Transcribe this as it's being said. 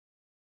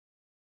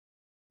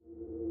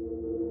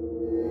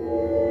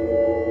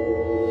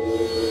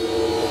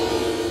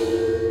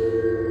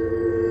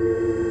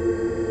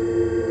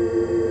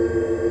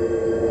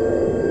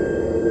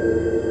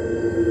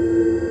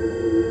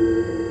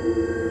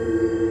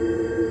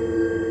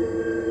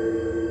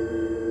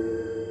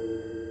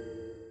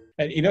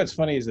And you know what's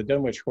funny is the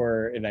Dunwich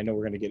horror, and I know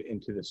we're going to get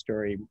into the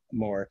story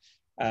more.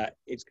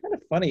 It's kind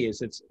of funny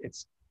is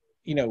it's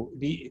you know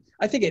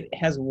I think it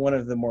has one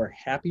of the more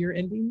happier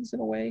endings in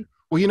a way.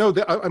 Well, you know,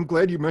 I'm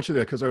glad you mentioned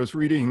that because I was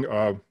reading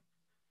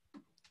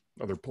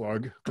another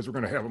plug because we're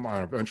going to have him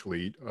on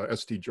eventually.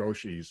 S.T.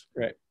 Joshi's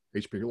Right.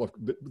 H.P. Love.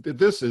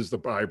 This is the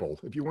Bible.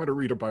 If you want to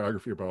read a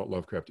biography about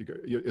Lovecraft,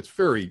 it's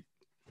very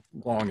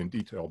long and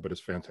detailed, but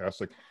it's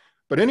fantastic.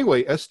 But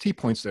anyway, S.T.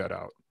 points that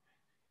out.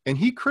 And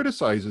he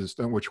criticizes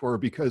Dunwich Horror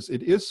because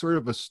it is sort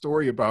of a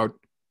story about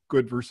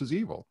good versus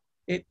evil.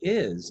 It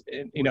is,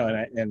 and, you know,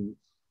 and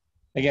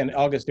again,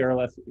 August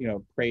Derleth, you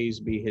know, praise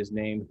be his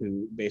name,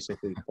 who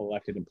basically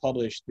collected and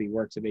published the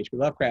works of H.P.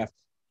 Lovecraft.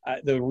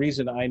 The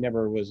reason I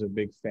never was a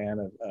big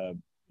fan of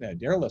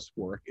Derleth's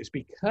work is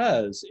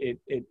because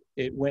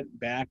it went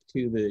back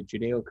to the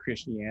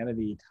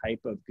Judeo-Christianity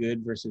type of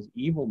good versus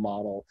evil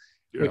model,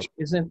 yeah, which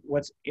isn't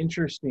what's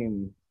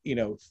interesting, you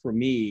know, for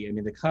me. I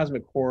mean, the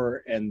cosmic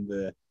horror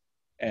and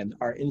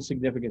our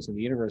insignificance in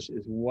the universe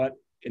is what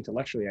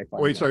intellectually I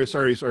find. Wait,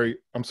 sorry.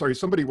 I'm sorry.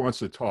 Somebody wants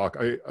to talk.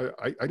 I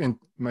didn't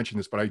mention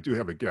this, but I do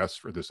have a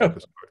guest for this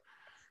episode.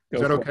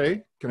 Is that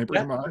okay? Can I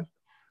bring him on?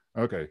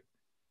 Okay.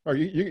 Oh,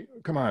 you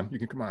come on. You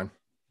can come on.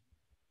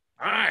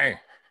 Hi.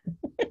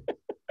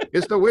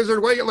 It's the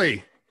Wizard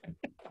Whately.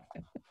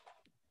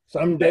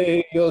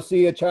 Someday you'll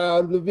see a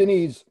child of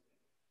Vinnie's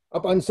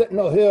up on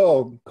Sentinel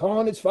Hill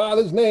calling his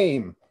father's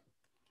name.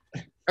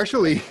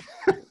 Actually,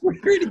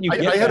 where did you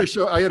get I had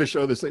to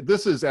show this.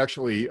 This is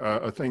actually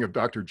a thing of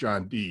Dr.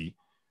 John Dee,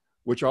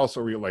 which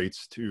also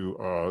relates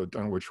to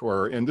Dunwich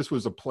Horror. And this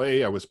was a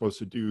play I was supposed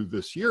to do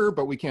this year,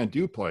 but we can't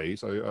do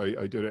plays.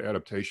 I did an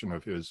adaptation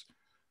of his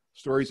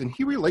stories, and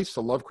he relates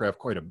to Lovecraft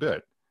quite a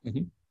bit.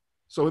 Mm-hmm.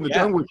 So in the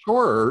Dunwich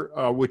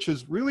Horror, which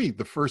is really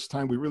the first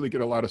time we really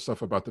get a lot of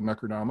stuff about the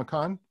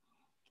Necronomicon,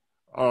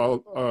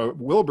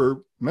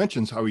 Wilbur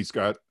mentions how he's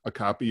got a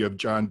copy of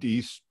John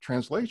Dee's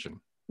translation,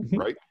 mm-hmm,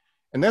 right?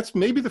 And that's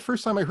maybe the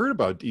first time I heard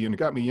about Dee, and it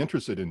got me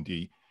interested in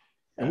Dee.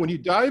 And when you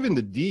dive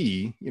into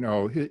Dee, you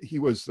know, he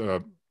was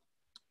the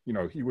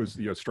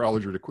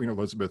astrologer to Queen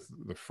Elizabeth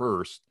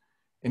I,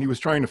 and he was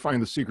trying to find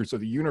the secrets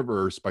of the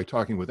universe by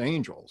talking with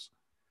angels.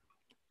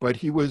 But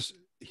he was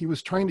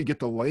trying to get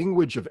the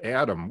language of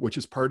Adam, which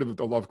is part of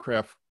the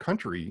Lovecraft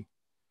country,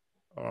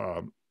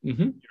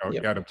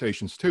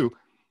 adaptations too.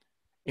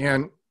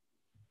 And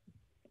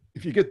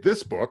if you get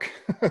this book,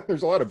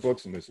 there's a lot of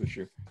books in this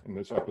issue, in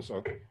this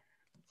episode.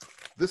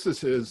 This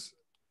is his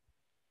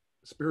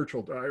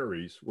spiritual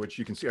diaries, which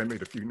you can see I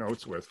made a few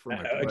notes with. For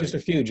my just a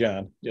few,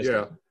 John.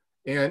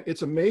 And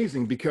it's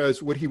amazing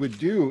because what he would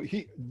do,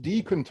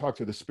 Dee couldn't talk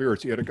to the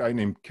spirits. He had a guy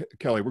named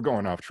Kelly. We're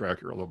going off track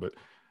here a little bit.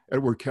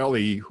 Edward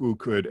Kelly, who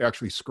could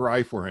actually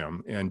scry for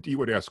him, and Dee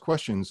would ask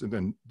questions and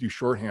then do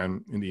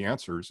shorthand in the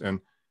answers.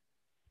 And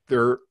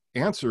their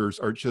answers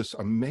are just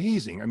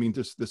amazing. I mean,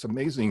 this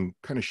amazing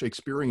kind of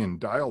Shakespearean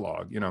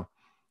dialogue, you know.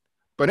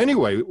 But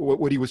anyway,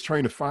 what he was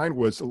trying to find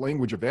was the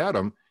language of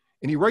Adam,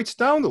 and he writes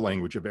down the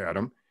language of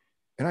Adam.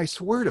 And I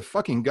swear to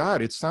fucking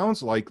God, it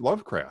sounds like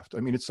Lovecraft.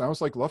 I mean, it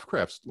sounds like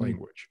Lovecraft's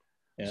language.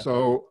 Yeah.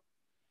 So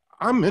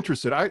I'm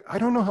interested. I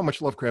don't know how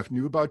much Lovecraft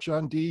knew about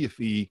John Dee, if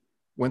he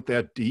went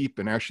that deep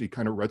and actually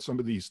kind of read some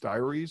of these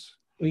diaries.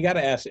 We got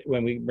to ask,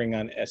 when we bring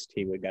on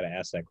ST, we got to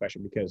ask that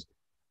question, because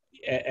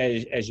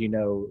as you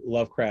know,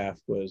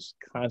 Lovecraft was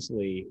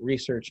constantly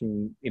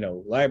researching, you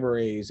know,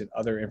 libraries and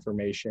other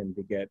information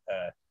to get,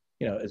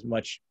 you know, as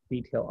much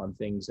detail on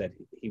things that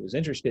he was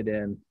interested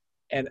in.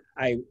 And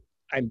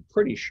I'm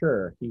pretty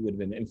sure he would have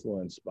been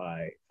influenced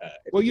by.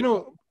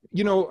 Well,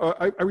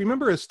 I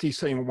remember ST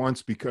saying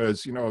once,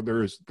 because you know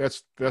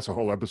that's a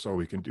whole episode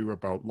we can do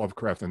about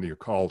Lovecraft and the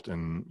occult,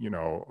 and you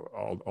know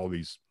all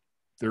these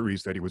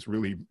theories that he was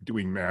really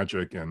doing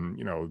magic, and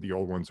you know the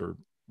old ones are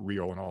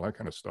real and all that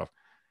kind of stuff.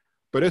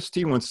 But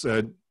ST once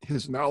said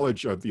his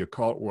knowledge of the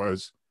occult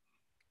was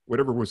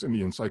whatever was in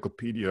the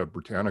Encyclopedia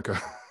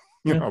Britannica,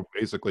 you know,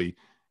 basically,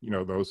 you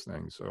know, those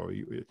things. So,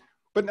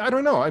 but I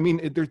don't know. I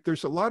mean,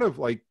 there's a lot of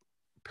like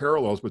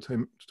parallels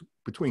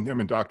between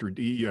him and Dr.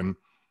 Dee, and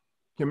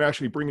him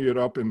actually bringing it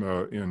up in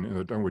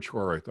the Dunwich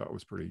Horror, I thought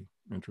was pretty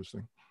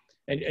interesting.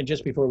 And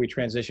just before we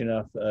transition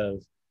off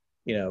of,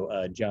 you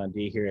know, John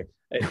Dee here,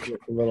 a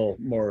little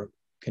more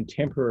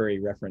contemporary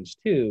reference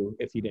too,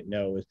 if you didn't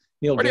know, is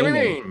Neil Gaiman. What do you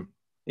mean?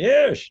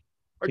 Yes,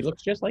 he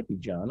looks just like you,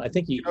 John. I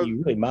think he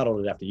really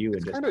modeled it after you.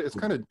 It's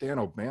kind of Dan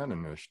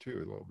O'Bannon-ish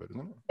too, a little bit,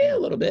 isn't it? Yeah, a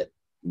little bit.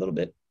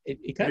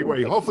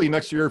 Anyway, hopefully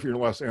next year, if you're in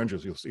Los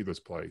Angeles, you'll see this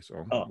play.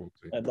 So we'll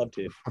see. I'd love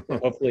to.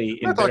 Hopefully,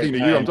 I'm not talking to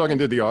you. I'm talking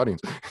to the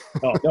audience.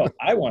 Oh no,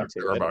 I want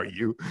to. Care about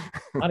you,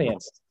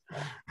 audience.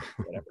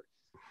 Whatever.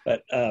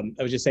 But I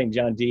was just saying,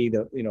 John Dee,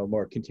 the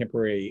more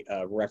contemporary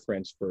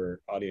reference for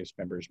audience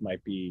members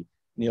might be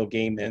Neil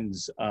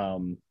Gaiman's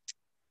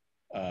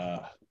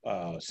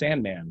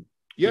Sandman.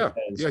 Yeah,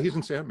 he's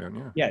in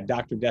Sandman. Yeah,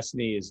 Dr.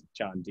 Destiny is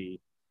John Dee.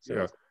 So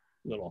yeah.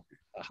 Little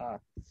aha.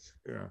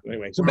 Yeah.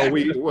 Anyway, so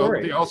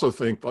they also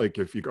think, like,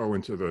 if you go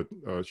into the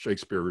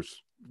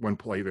Shakespeare's one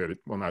play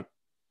not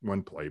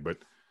one play, but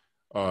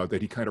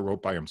that he kind of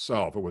wrote by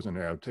himself. It wasn't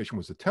an adaptation,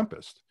 was The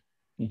Tempest.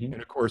 Mm-hmm.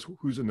 And of course,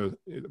 who's in the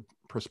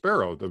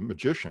Prospero, the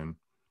magician,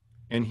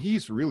 and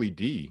he's really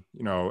D,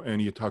 you know,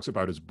 and he talks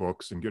about his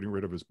books and getting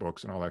rid of his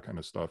books and all that kind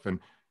of stuff. And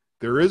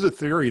there is a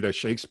theory that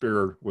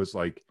Shakespeare was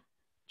like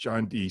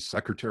John Dee's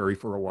secretary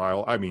for a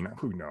while. I mean,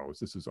 who knows?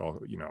 This is all,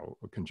 you know,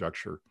 a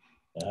conjecture.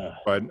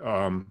 But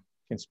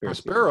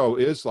Prospero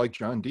is like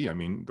John Dee. I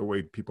mean, the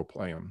way people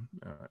play him.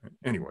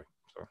 Anyway,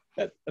 so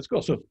that's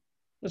cool. So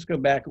let's go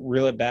back,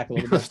 reel it back a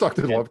little bit. Let's talk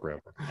to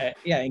Lovecraft.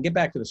 Yeah, and get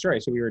back to the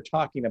story. So we were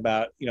talking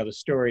about, you know, the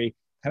story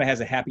kind of has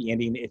a happy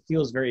ending. It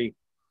feels very,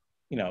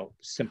 you know,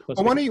 simplistic.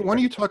 Well, why don't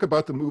you talk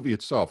about the movie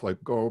itself?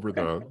 Like, go over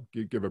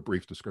give a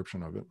brief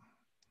description of it.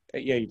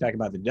 Yeah, you're talking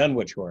about the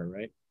Dunwich Horror,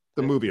 right?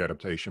 The movie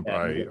adaptation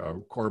by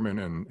Corman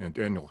and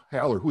Daniel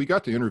Haller, who we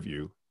got to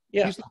interview.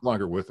 Yeah. He's no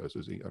longer with us,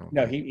 is he? I don't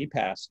know. He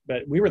passed,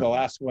 but we were the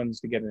last ones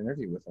to get an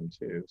interview with him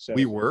too. So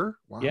we were?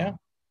 Wow. Yeah.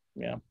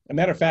 Yeah. As a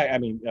matter of fact, I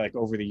mean, like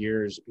over the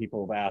years,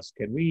 people have asked,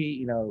 can we,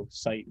 you know,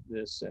 cite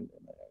this? And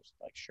I was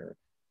like, sure.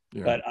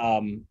 Yeah. But,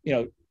 you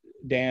know,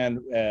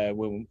 Dan,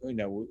 when, you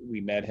know,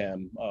 we met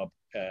him,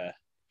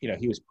 you know,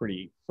 he was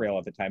pretty frail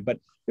at the time, but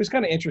it was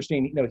kind of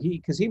interesting, you know,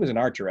 because he was an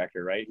art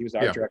director, right? He was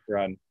art director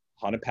on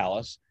Haunted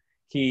Palace.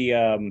 He,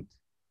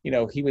 you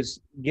know, he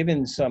was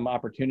given some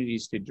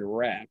opportunities to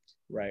direct,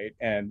 right?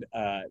 And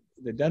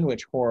the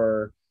Dunwich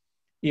Horror,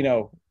 you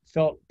know,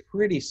 felt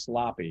pretty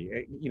sloppy.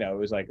 You know, it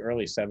was like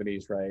early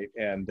 70s, right?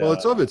 And well,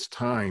 it's of its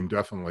time,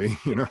 definitely.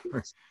 You know,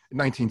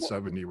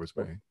 1970 was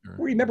my.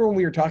 Remember when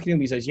we were talking to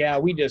him? He says, "Yeah,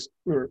 we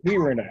were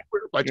in a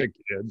bunch of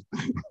kids.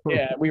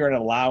 Yeah, we were in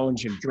a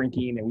lounge and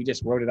drinking, and we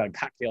just wrote it on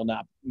cocktail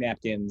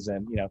napkins,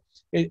 and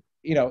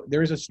you know,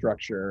 there is a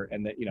structure,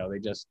 and that, you know, they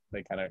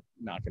kind of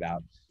knock it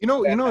out. You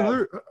know,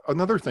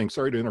 another thing.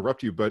 Sorry to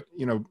interrupt you, but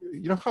you know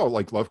how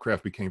like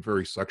Lovecraft became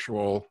very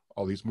sexual.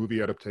 All these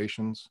movie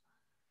adaptations,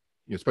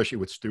 especially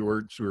with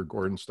Stuart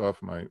Gordon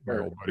stuff, my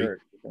old buddy. Sure.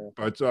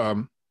 But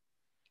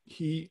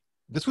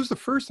this was the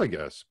first, I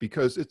guess,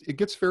 because it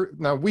gets very.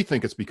 Now we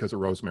think it's because of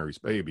Rosemary's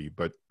Baby,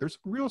 but there's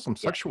some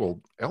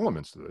sexual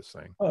elements to this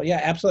thing. Oh yeah,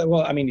 absolutely.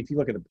 Well, I mean, if you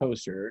look at the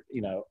poster,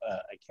 you know,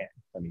 I can't.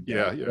 I mean,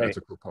 it's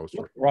a cool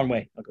poster. Wrong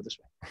way. I'll go this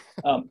way.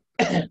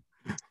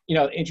 You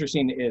know,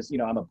 interesting is, you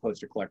know, I'm a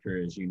poster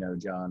collector, as you know,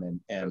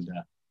 John, and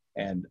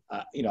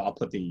you know, I'll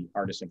put the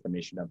artist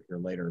information up here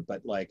later.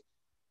 But like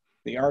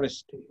the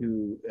artist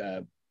who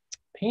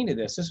painted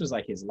this was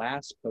like his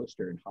last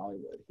poster in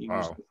Hollywood.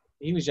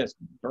 He was just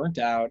burnt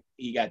out.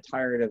 He got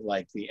tired of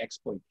like the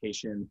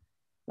exploitation.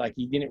 Like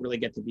he didn't really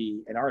get to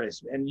be an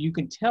artist. And you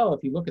can tell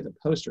if you look at the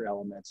poster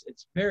elements,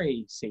 it's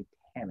very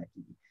satanic,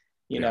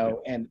 you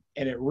know, and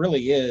it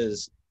really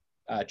is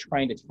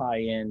trying to tie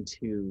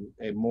into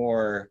a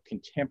more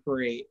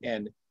contemporary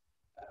and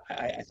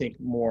I think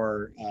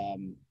more,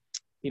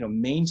 you know,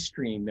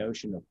 mainstream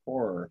notion of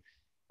horror,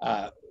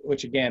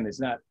 which again is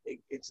not,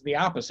 it's the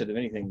opposite of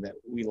anything that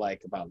we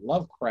like about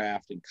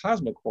Lovecraft and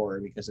cosmic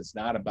horror, because it's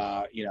not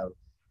about, you know,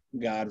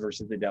 God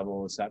versus the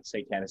devil. It's not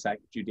Satan. It's not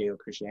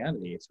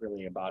Judeo-Christianity. It's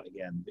really about,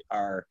 again,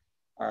 our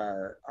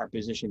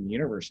position in the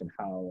universe and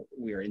how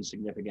we are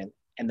insignificant,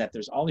 and that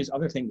there's all these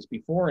other things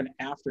before and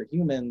after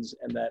humans,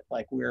 and that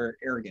like we're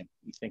arrogant.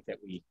 We think that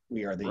we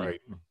are the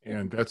right.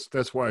 And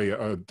that's why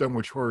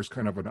Dunwich Horror is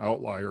kind of an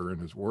outlier in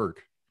his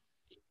work,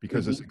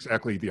 because it's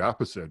exactly the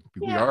opposite.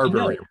 We are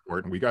very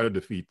important. We got to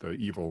defeat the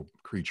evil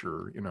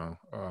creature, you know.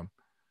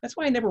 That's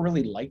why I never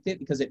really liked it,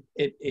 because it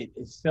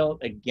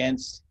felt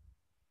against,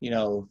 you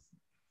know,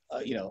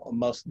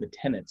 most of the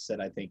tenets that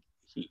I think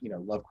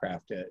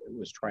Lovecraft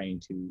was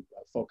trying to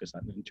focus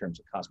on in terms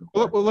of cosmic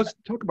horror. Well, let's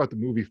talk about the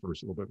movie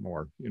first a little bit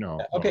more. You know.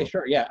 Okay,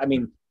 sure. Yeah, I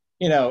mean,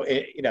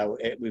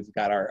 we've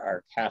got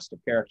our cast of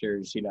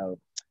characters.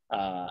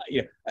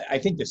 I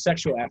think the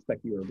sexual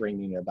aspect you were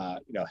bringing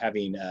about,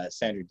 having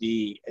Sandra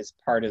Dee as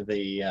part of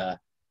the,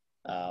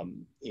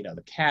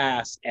 the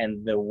cast,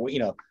 and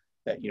the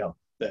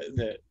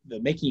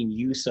making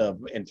use of,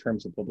 in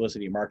terms of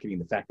publicity and marketing,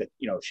 the fact that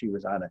she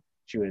was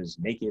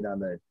naked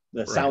on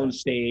the sound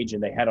stage,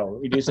 and they had to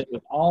reduce it. It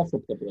was all for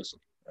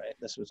publicity, right?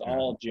 This was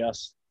all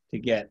just to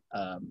get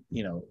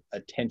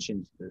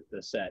attention to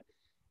the set.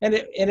 And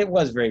it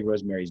was very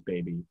Rosemary's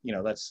Baby,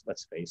 let's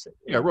face it.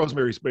 Yeah,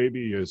 Rosemary's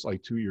Baby is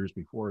like 2 years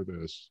before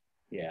this.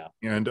 Yeah.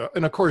 And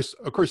of course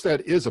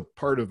that is a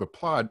part of the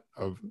plot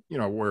of,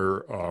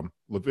 where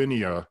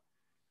Lavinia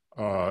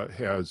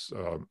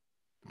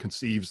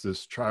conceives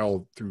this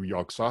child through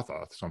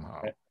Yog-Sothoth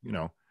somehow,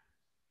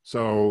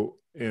 So,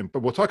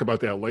 but we'll talk about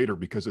that later,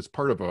 because it's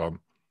part of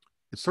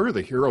it's sort of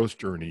the hero's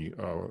journey.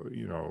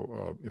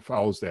 It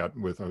follows that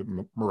with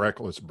a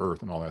miraculous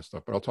birth and all that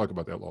stuff, but I'll talk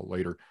about that a little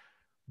later.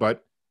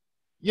 But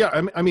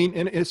yeah, I mean,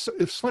 and it's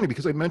funny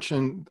because I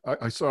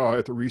saw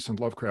at the recent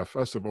Lovecraft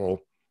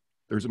Festival,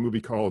 there's a movie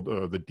called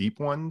The Deep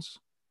Ones.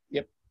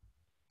 Yep.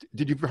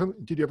 Did you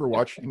ever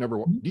watch?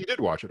 You did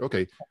watch it.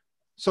 Okay.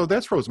 So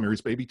that's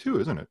Rosemary's Baby too,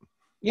 isn't it?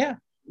 Yeah.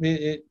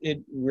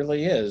 It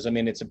really is. I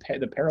mean,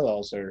 the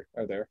parallels are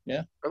there.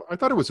 Yeah. I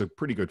thought it was a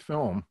pretty good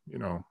film.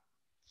 I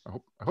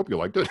hope you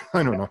liked it.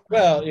 I don't know.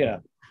 Well, yeah.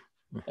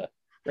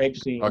 rape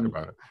scene. Talk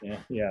about it. Yeah,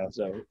 yeah.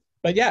 So,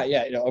 but yeah,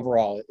 yeah.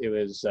 Overall, it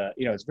was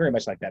it's very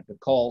much like that. The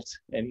cult,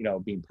 and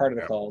being part of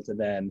the cult, and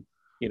then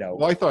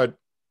Well, I thought,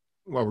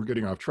 well, we're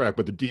getting off track,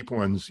 but the deep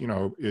ones,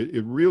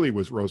 it really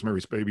was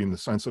Rosemary's Baby in the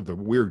sense of the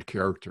weird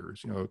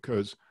characters,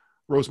 because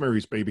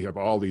Rosemary's Baby have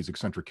all these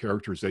eccentric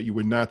characters that you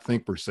would not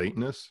think were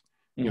Satanists.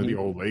 The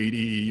old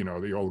lady,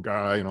 the old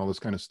guy, and all this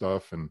kind of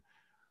stuff, and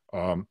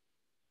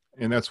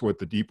that's what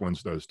the deep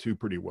ones does too,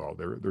 pretty well.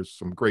 There's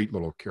some great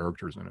little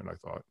characters in it, I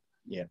thought.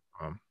 Yeah.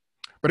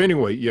 But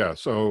anyway, yeah.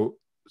 So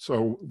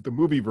the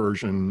movie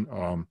version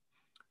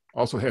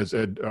also has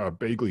Ed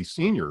Begley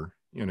Sr.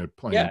 in it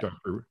playing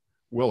Dr.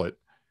 Willett,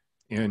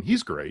 and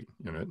he's great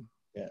in it.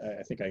 Yeah,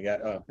 I think I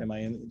got. Oh, am I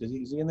in?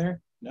 Is he in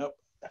there? Nope.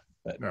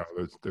 But no,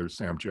 there's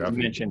Sam Jaffe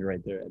mentioned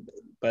right there.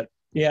 But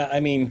yeah, I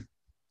mean.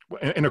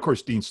 And of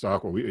course, Dean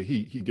Stockwell,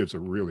 he gives a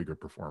really good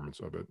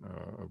performance of it,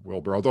 of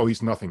Wilbur, although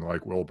he's nothing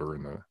like Wilbur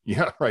in the,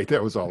 yeah, right,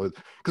 that was all it.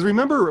 Because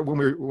remember when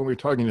we were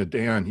talking to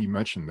Dan, he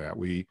mentioned that,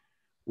 we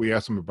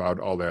asked him about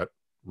all that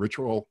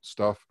ritual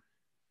stuff,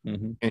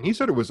 and he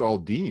said it was all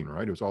Dean,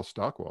 right? It was all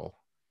Stockwell.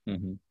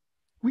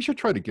 We should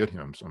try to get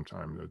him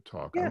sometime to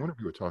talk. I wonder if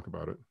he would talk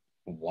about it.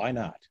 Why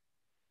not?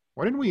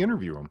 Why didn't we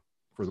interview him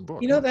for the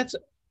book? That's,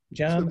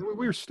 John. So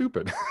we were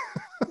stupid.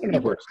 I don't know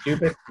if we're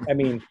stupid. I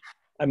mean,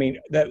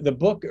 the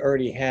book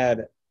already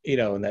had,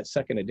 in that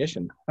second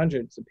edition,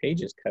 hundreds of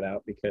pages cut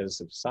out because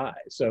of size.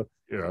 So,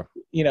 yeah,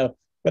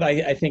 but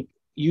I think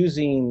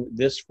using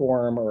this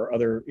form or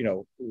other,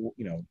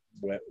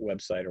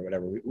 website or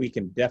whatever, we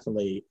can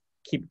definitely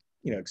keep,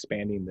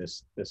 expanding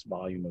this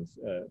volume of,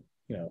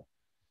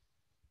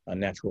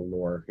 unnatural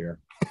lore here.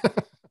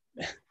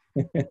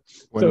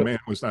 When man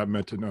was not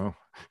meant to know.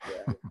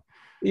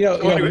 Yeah.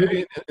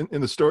 Anyway,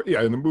 in the story,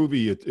 in the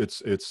movie,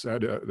 it's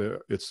said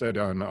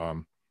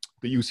on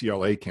the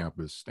UCLA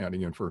campus,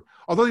 standing in for,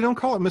 although they don't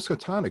call it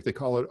Miskatonic, they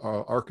call it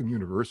Arkham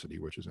University,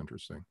 which is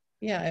interesting.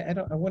 Yeah,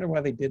 I wonder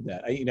why they did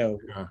that.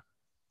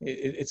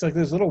 It's like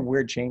those little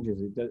weird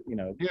changes. Maybe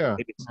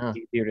it's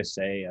easier to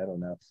say. I don't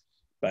know,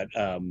 but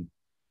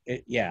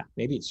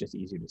maybe it's just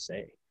easier to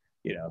say.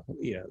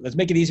 Let's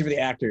make it easy for the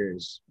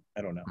actors.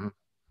 I don't know.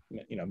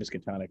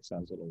 Miskatonic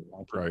sounds a little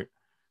wonky, right?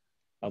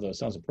 Although it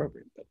sounds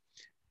appropriate, but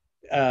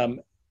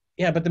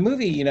but the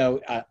movie,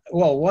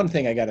 one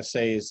thing I got to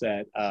say is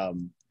that I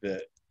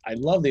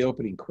love the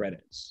opening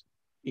credits.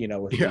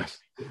 With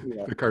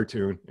the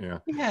cartoon,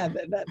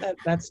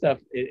 that stuff.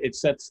 It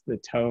sets the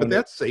tone. But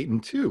that's Satan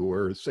too,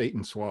 where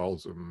Satan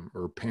swallows him,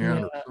 or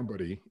Pan, or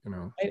somebody.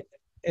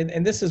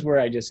 And this is where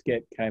I just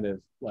get kind of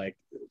like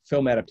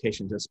film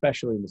adaptations,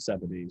 especially in the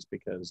 70s,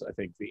 because I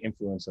think the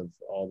influence of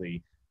all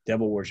the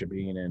devil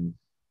worshiping and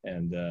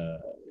and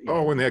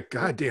that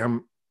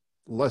goddamn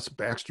Les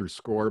Baxter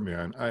score,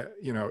 man.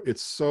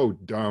 It's so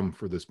dumb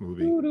for this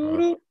movie.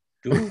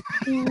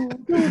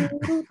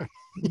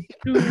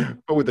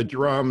 But with the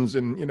drums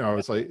and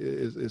it's like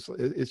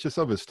it's just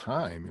of his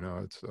time,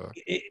 it's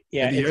the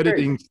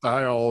editing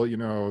style,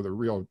 the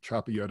real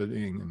choppy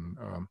editing,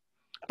 and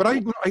but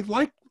I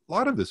like a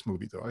lot of this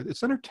movie though.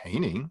 It's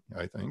entertaining,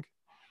 I think.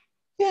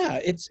 Yeah,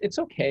 it's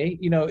okay.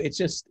 It's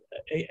just,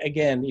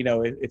 again,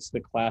 it's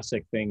the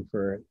classic thing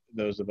for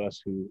those of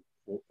us who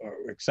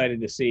are excited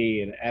to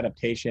see an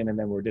adaptation and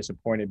then we're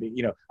disappointed.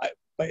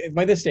 But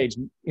by this stage,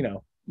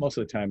 most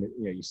of the time,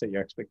 you set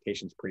your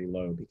expectations pretty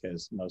low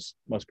because most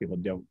people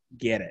don't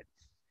get it.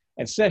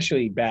 And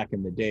especially back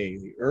in the day,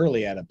 the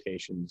early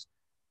adaptations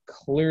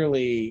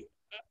clearly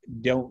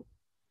don't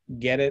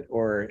get it,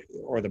 or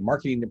the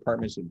marketing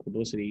departments and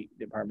publicity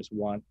departments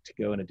want to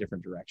go in a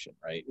different direction,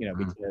 right?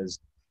 Because,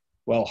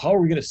 well, how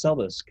are we going to sell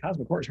this?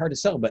 Cosmic horror is hard to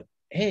sell, but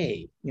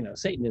hey,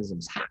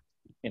 Satanism's hot,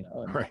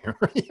 Right.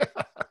 Yeah.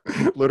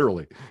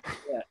 Literally.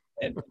 Yeah.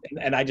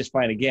 And I just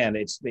find, again,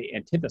 it's the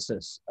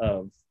antithesis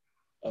of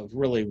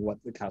really what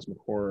the cosmic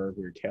horror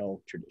weird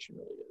tale tradition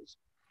really is.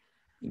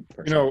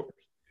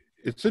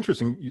 It's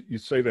interesting you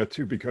say that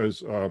too,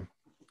 because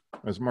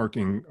as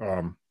marking,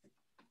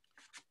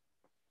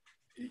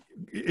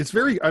 it's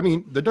very,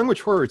 the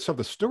Dunwich Horror itself,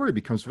 the story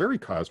becomes very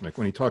cosmic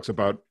when he talks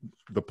about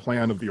the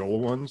plan of the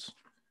old ones.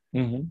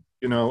 And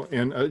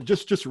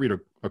just read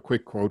a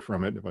quick quote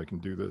from it, if I can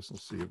do this.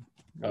 Let's see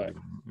in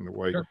the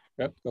way. Sure.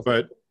 Yep,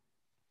 but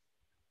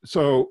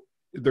so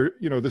there,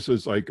 this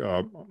is like,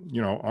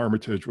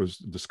 Armitage was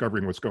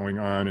discovering what's going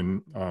on,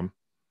 and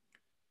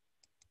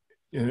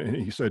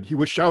he said he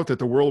would shout that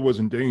the world was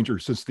in danger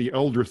since the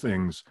elder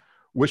things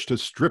wished to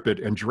strip it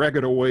and drag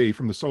it away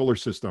from the solar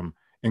system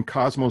and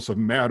cosmos of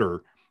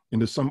matter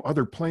into some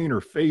other plane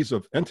or phase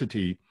of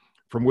entity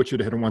from which it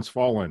had once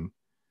fallen,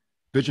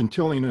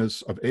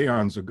 vigilantiness of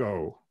aeons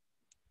ago.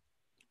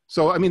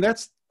 So,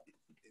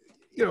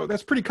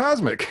 that's pretty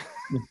cosmic.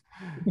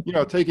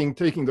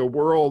 Taking the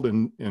world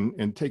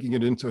and taking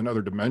it into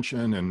another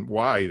dimension, and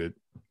why, that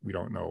we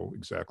don't know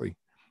exactly.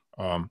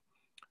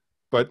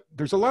 But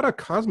there's a lot of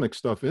cosmic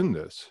stuff in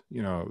this,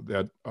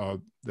 that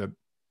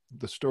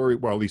the story,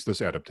 well, at least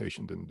this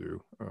adaptation didn't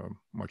do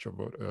much of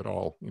it at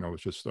all.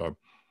 It's just,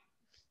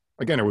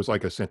 again, it was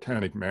like a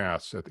satanic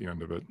mass at the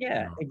end of it.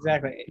 Yeah,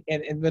 exactly.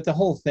 And but the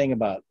whole thing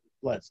about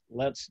let's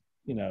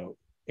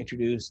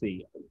introduce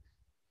the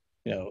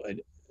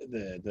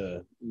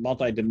the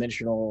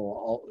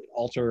multi-dimensional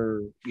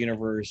alter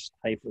universe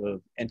type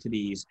of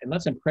entities and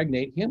let's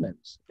impregnate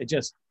humans. It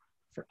just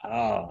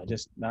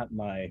just not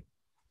my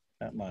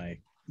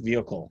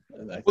vehicle.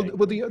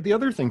 Well, the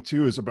other thing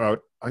too is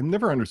about, I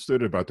never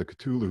understood about the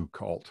Cthulhu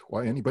cult,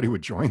 why anybody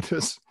would join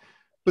this.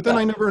 But then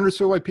I never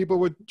understood why people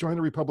would join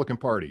the Republican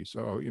Party.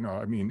 So,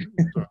 I mean,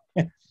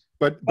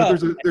 but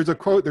there's a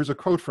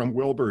quote from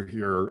Wilbur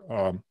here,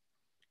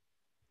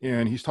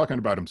 and he's talking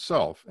about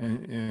himself.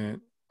 And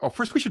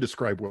first we should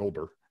describe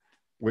Wilbur,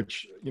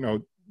 which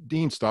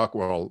Dean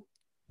Stockwell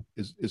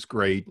is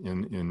great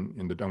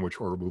in the Dunwich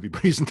Horror movie,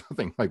 but he's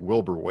nothing like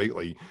Wilbur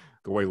Whately,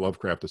 the way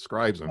Lovecraft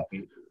describes him.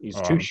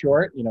 He's too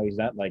short. He's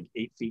not like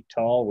 8 feet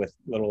tall with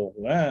little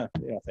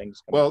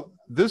things. Well,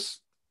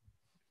 this.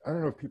 I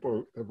don't know if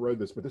people have read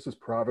this, but this is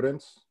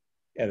Providence.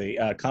 Yeah,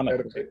 the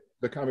comic.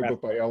 The comic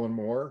book by Alan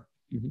Moore.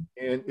 Mm-hmm.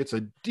 And it's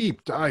a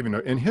deep dive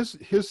into, and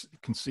his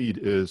conceit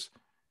is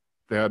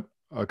that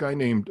a guy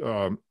named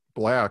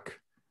Black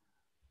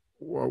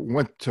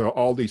went to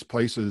all these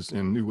places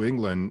in New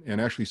England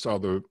and actually saw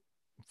the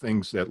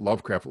things that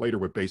Lovecraft later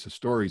would base his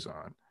stories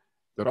on,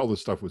 that all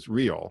this stuff was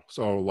real.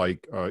 So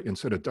like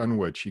instead of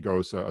Dunwich, he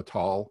goes to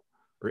Athol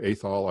or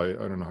Athol, I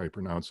don't know how you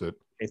pronounce it.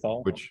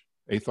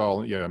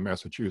 Athol, yeah,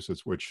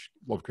 Massachusetts, which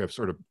Lovecraft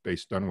sort of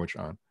based Dunwich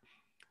on.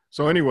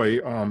 So anyway,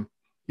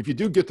 if you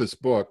do get this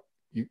book,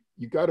 you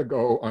got to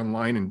go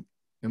online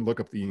and look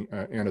up the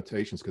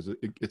annotations, because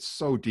it's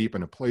so deep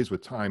and it plays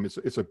with time.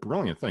 It's a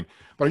brilliant thing.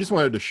 But I just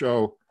wanted to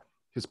show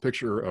his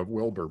picture of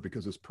Wilbur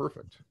because it's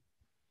perfect.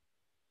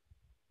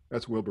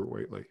 That's Wilbur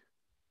Whately.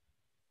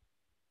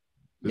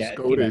 This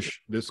goatish,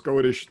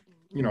 goatish.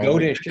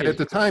 At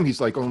the time,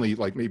 he's like only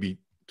like maybe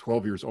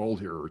 12 years old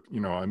here,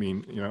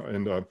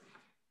 and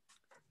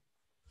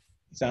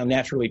he's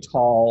unnaturally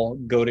tall,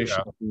 goatish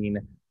looking.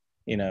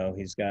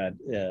 He's got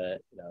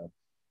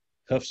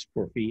hoofs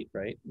for feet,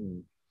 right?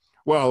 And,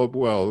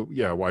 well,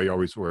 yeah. Why he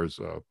always wears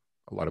a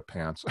lot of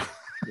pants.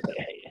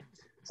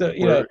 So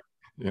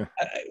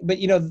but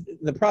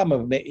the problem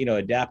of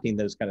adapting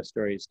those kind of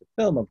stories to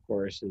film, of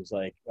course, is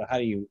like, well, how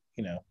do you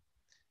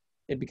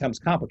it becomes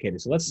complicated.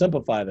 So let's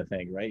simplify the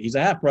thing, right? He's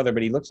a half brother,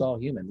 but he looks all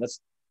human.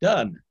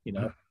 Done.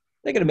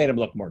 They could have made him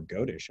look more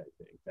goatish. I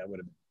think that would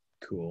have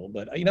been cool.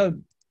 But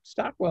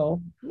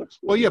Stockwell looks.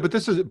 Well, yeah, but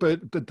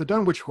the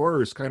Dunwich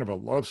Horror is kind of a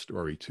love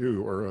story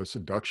too, or a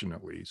seduction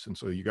at least, and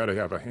so you got to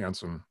have a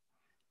handsome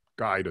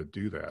guy to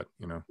do that,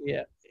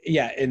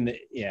 Yeah,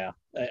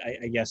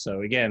 I guess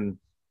so. Again,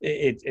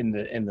 it's in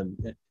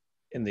the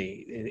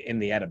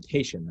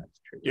adaptation.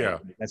 That's true. Yeah,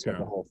 that's what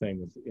the whole thing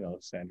with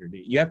Sandra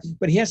Dee.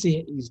 But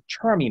he's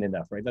charming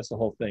enough, right? That's the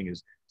whole thing.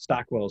 Is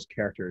Stockwell's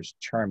character is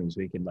charming,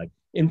 so he can like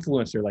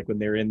influence her, like when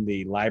they're in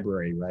the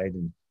library, right?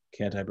 And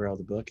can't I borrow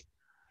the book?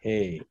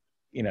 Hey,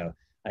 I know.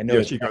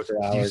 Yeah, she goes,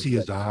 do you see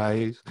his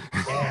eyes?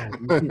 Yeah,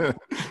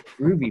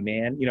 groovy,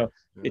 man.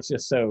 It's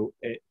just so.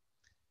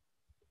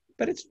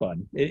 But it's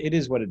fun. It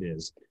is what it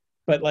is.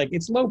 But like,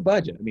 it's low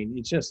budget. I mean,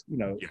 it's just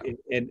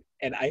and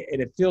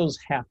it feels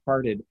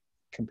half-hearted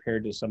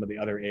compared to some of the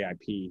other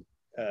AIP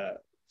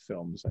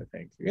films. I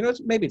think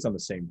maybe it's on the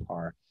same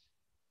par.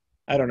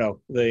 I don't know.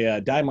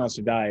 The Die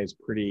Monster Die is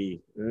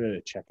pretty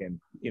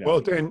check-in. Well,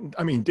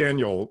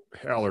 Daniel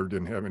Haller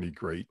didn't have any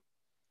great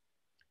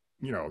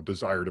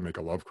desire to make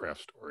a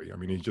Lovecraft story. I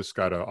mean, he just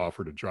got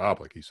offered a job,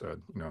 like he said.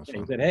 So.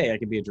 He said, "Hey, I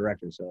can be a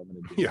director, so I'm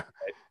going to do it."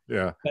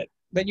 Yeah.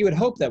 But you would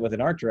hope that with an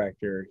art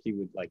director, he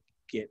would like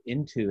get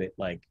into it,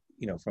 like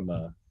from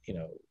a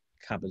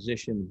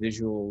composition,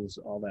 visuals,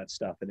 all that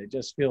stuff, and it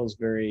just feels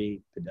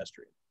very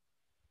pedestrian.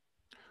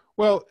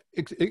 Well,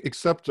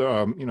 except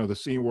the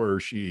scene where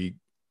she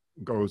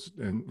goes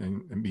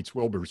and meets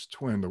Wilbur's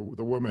twin,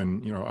 the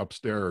woman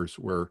upstairs,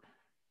 where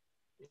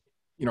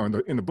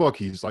in the book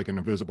he's like an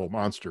invisible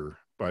monster,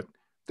 but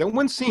that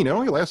one scene, it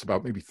only lasts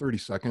about maybe 30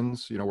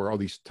 seconds, where all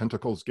these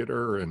tentacles get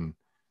her, and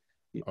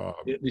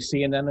you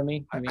see an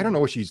enemy. I don't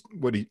know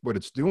what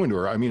it's doing to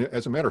her. I mean,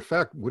 as a matter of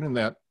fact, wouldn't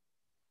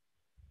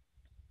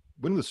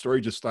the story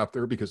just stop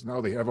there, because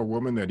now they have a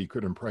woman that he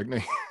could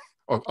impregnate?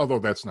 Although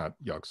that's not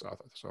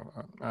Yog-Sothoth, so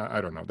I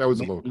don't know. That was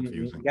a little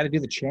confusing. You got to do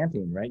the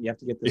chanting, right? You have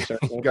to get the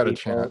circle. You got to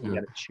chant. You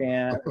got to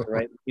chant,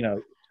 right?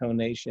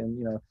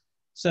 Tonation.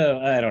 So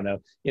I don't know.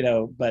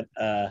 But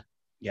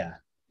yeah.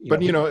 But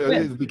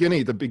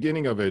the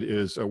beginning of it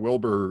is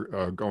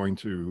Wilbur going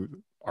to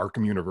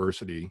Arkham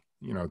University,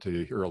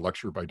 to hear a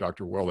lecture by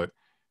Dr. Willett,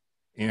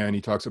 and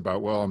he talks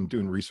about, well, I'm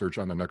doing research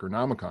on the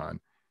Necronomicon,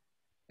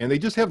 and they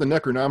just have the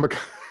Necronomicon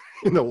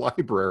in the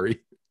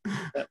library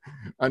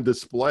on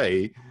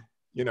display,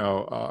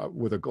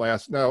 with a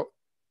glass. Now,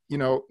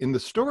 in the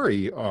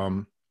story,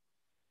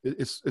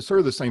 it's sort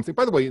of the same thing.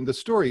 By the way, in the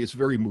story, it's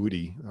very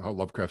moody, how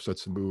Lovecraft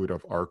sets the mood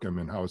of Arkham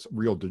and how it's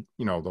real,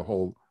 the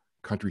whole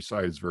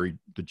countryside is very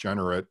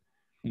degenerate.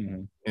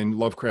 Mm-hmm. And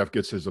Lovecraft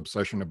gets his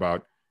obsession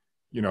about,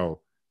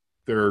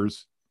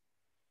 there's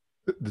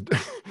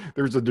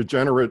there's a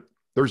degenerate,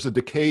 there's the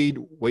decayed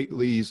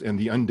Whateleys and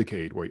the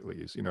undecayed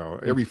Whateleys. You know,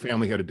 every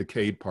family had a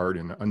decayed part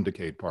and an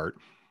undecayed part,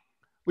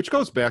 which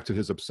goes back to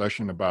his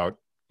obsession about,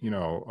 you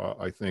know,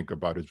 I think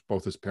about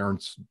both his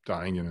parents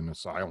dying in an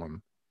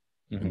asylum,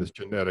 and this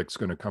genetic's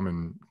going to come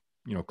and,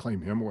 you know,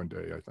 claim him one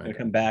day, I think.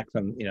 Come back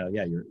from, you know,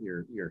 yeah,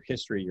 your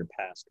history, your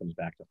past comes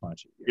back to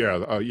haunt you. Yeah,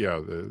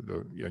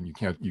 and you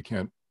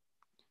can't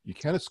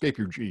escape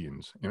your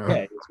genes, you know. Yeah,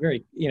 it's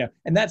very, you know,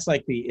 and that's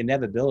like the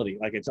inevitability.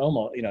 Like it's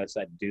almost, you know, it's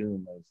that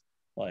doom of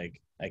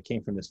like, I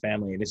came from this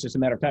family, and it's just a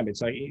matter of time.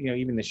 It's like, you know,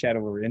 even the Shadow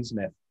over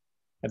Innsmouth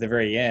at the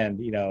very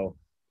end, you know,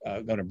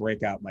 going to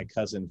break out my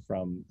cousin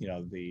from, you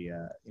know, the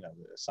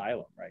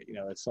asylum, right? You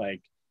know, it's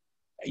like,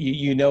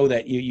 you know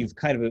that you've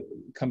kind of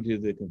come to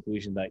the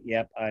conclusion that,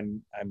 yep,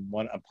 I'm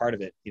part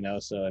of it, you know,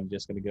 so I'm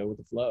just going to go with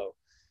the flow.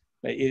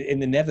 But in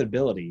the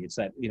inevitability, it's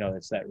that, you know,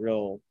 it's that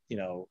real, you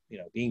know,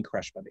 being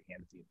crushed by the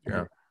hand of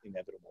the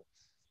inevitable.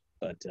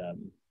 But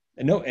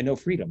and no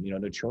freedom, you know,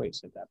 no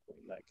choice at that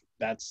point. Like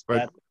that's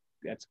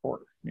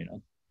horror, you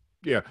know.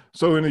 Yeah.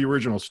 So in the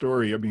original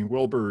story, I mean,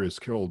 Wilbur is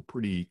killed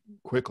pretty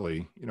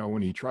quickly, you know,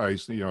 when he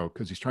tries, you know,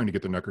 because he's trying to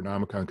get the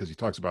Necronomicon, because he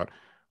talks about,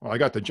 well, I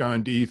got the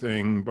John Dee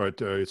thing,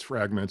 but it's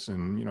fragments,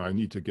 and, you know, I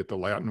need to get the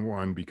Latin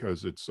one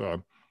because it's,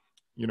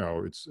 you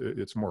know,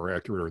 it's more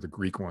accurate, or the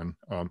Greek one.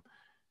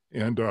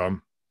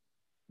 You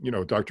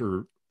know,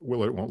 Dr.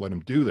 Willett won't let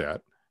him do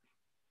that.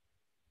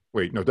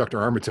 Wait, no,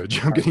 Dr.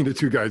 Armitage. I'm getting the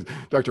two guys.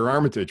 Dr.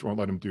 Armitage won't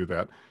let him do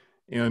that.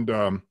 And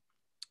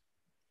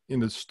in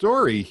the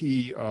story,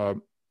 he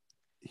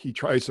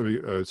tries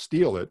to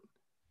steal it,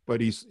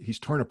 but he's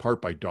torn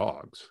apart by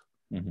dogs,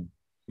 you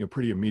know,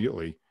 pretty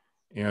immediately.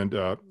 And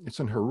it's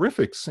an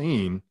horrific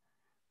scene,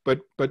 but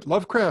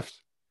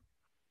Lovecraft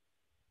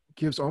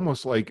gives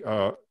almost like,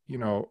 you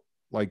know,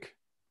 like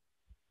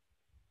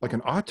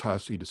an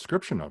autopsy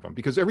description of him,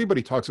 because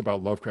everybody talks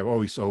about Lovecraft,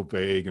 oh, he's so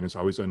vague and it's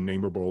always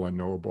unnameable,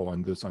 unknowable,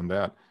 and this and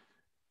that.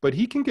 But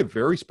he can get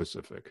very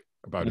specific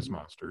about his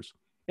monsters.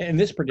 In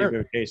this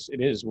particular case,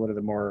 it is one of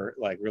the more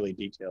like really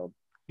detailed.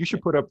 You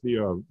should put up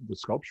the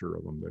sculpture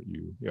of him that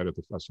you had at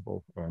the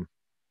festival.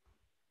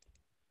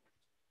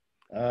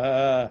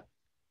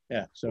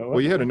 Yeah. So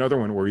well, you had another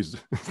one where he's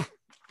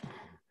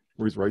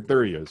right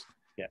there. He is.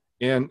 Yeah.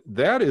 And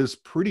that is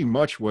pretty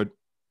much what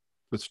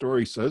the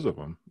story says of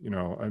him. You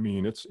know, I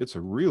mean, it's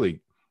a really,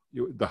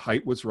 the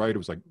height was right. It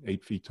was like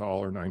 8 feet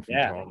tall or 9 feet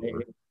tall.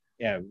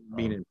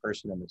 Being in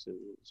person on this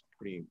is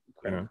pretty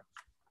incredible. Yeah.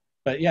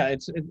 But yeah,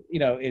 it's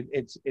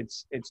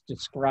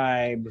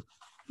described,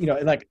 you know,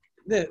 like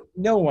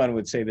no one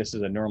would say this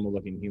is a normal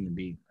looking human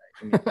being,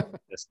 right? I mean,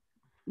 just,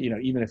 you know,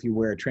 even if you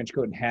wear a trench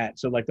coat and hat.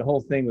 So like the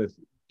whole thing with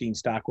Dean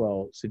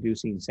Stockwell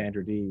seducing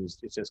Sandra Dee it's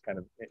just kind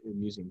of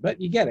amusing. But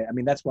you get it. I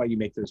mean, that's why you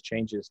make those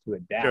changes to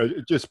adapt. Yeah,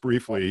 just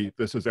briefly,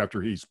 this is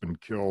after he's been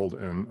killed,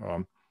 and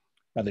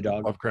by the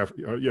dog. Lovecraft,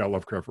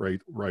 Lovecraft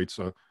writes,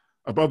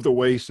 above the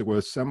waist it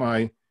was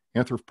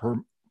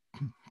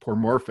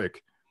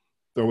semi-anthropomorphic,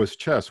 though his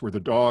chest, where the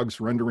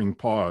dog's rendering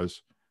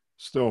paws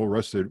still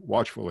rested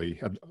watchfully,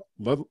 had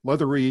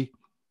leathery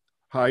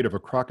hide of a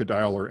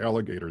crocodile or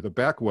alligator. The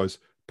back was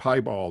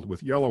piebald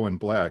with yellow and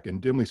black, and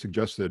dimly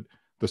suggested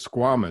the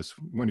squamous,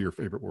 one of your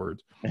favorite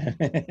words,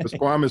 the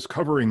squamous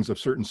coverings of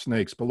certain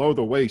snakes. Below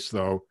the waist,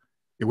 though,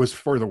 it was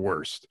for the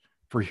worst,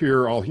 for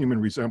here all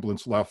human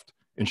resemblance left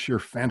and sheer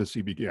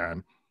fantasy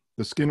began.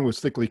 The skin was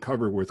thickly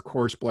covered with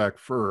coarse black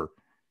fur,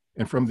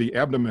 and from the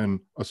abdomen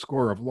a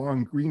score of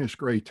long greenish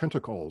gray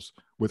tentacles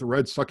with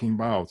red sucking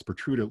mouths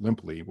protruded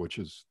limply, which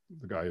is,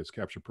 the guy is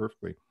captured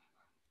perfectly.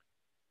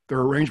 Their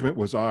arrangement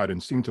was odd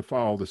and seemed to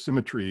follow the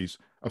symmetries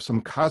of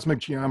some cosmic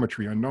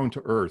geometry unknown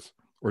to Earth,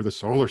 or the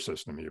solar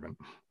system even.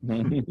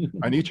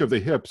 On each of the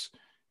hips,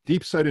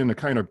 deep set in a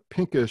kind of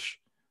pinkish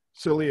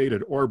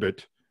ciliated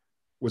orbit,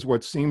 was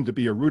what seemed to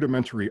be a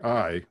rudimentary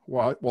eye,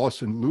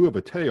 whilst in lieu of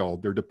a tail,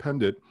 there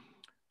depended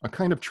a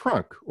kind of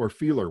trunk or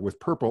feeler with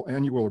purple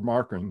annular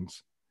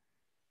markings,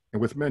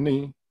 and with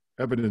many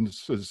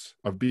evidences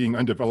of being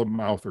undeveloped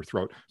mouth or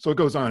throat. So it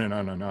goes on and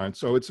on and on.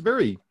 So it's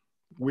very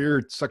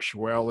weird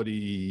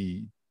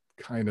sexuality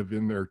kind of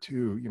in there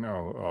too, you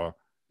know,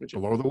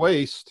 below the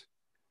waist.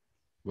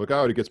 Look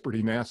out, it gets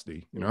pretty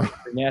nasty, you know.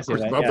 Nasty,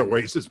 above the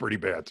waist is pretty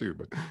bad too,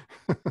 but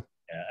yeah,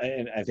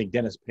 and I think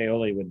Dennis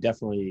Paoli would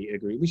definitely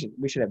agree.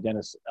 We should have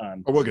Dennis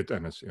on. Oh, we'll get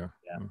Dennis, yeah.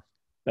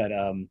 But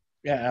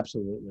yeah,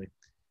 absolutely.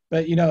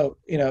 But you know,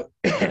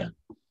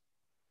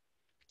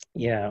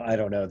 yeah, I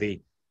don't know,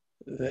 the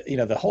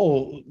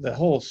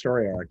whole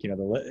story arc,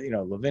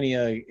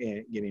 Lavinia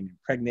getting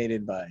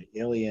impregnated by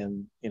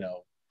alien,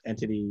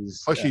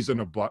 entities. Plus she's an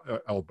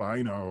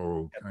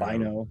albino,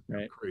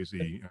 right?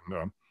 Crazy,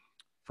 and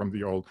from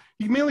the old,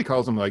 he mainly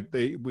calls them, like,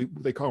 they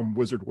call him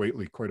Wizard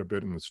Whately quite a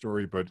bit in the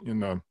story, but in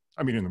the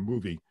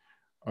movie,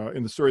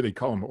 in the story they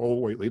call him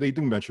Old Whately. They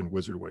do mention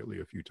Wizard Whately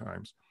a few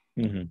times,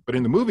 but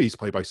in the movie he's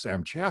played by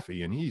Sam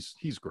Jaffe, and he's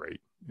great.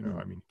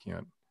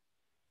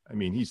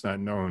 He's not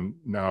known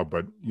now,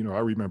 but I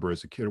remember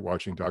as a kid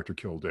watching Dr.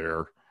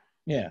 Kildare.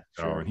 Yeah,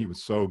 sure. And he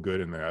was so good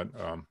in that.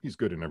 He's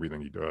good in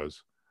everything he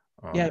does.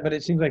 Yeah, but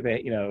it seems like they,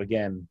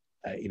 again,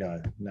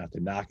 not to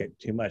knock it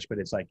too much, but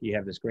it's like you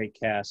have this great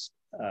cast,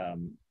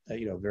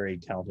 very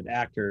talented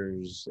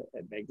actors,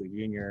 Ed Begley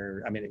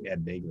Jr. I mean,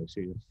 Ed Begley,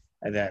 excuse me,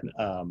 and then,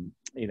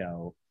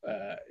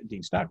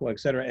 Dean Stockwell, et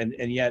cetera.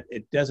 And yet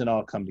it doesn't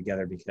all come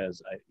together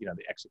because,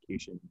 the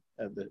execution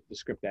of the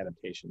script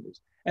adaptation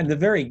is, and the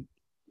very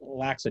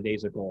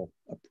lackadaisical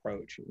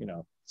approach,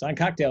 sign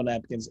cocktail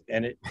napkins,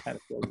 and it kind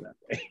of feels that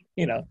way,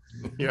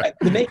 Yeah.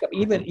 The makeup,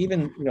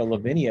 even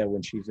Lavinia,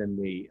 when she's in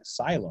the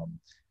asylum,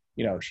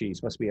 she's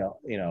supposed to be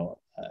an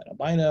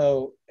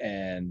albino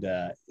and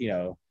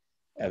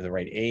of the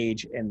right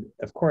age, and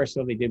of course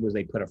what they did was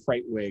they put a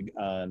fright wig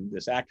on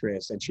this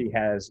actress, and she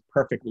has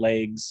perfect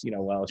legs,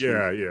 while she,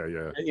 and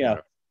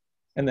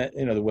the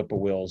the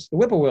whippoorwills. The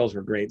whippoorwills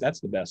were great. That's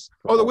the best.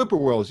 Oh, the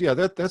whippoorwills. Yeah,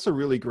 that's a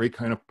really great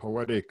kind of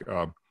poetic.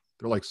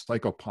 They're like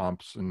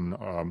psychopomps, and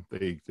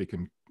they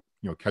can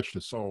catch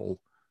the soul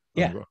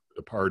of the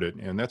departed,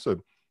 and that's a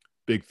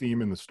big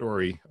theme in the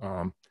story.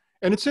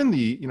 And it's in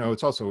the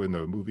it's also in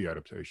the movie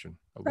adaptation.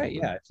 Right.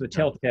 Yeah, it's the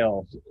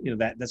telltale.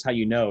 That's how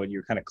and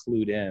you're kind of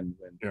clued in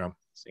when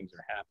these things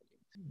are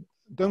happening.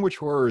 Dunwich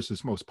Horror is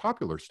his most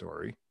popular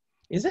story.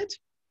 Is it?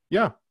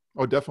 Yeah.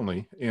 Oh,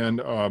 definitely.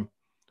 And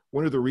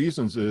one of the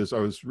reasons is I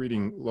was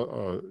reading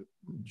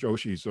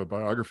Joshi's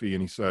biography,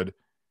 and he said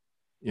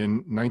in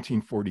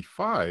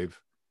 1945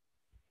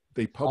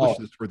 they published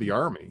this for the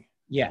Army.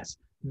 Yes,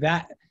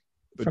 that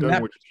from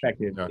that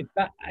perspective, it's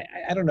not,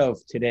 I don't know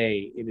if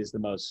today it is the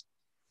most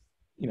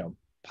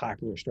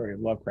popular story of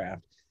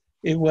Lovecraft.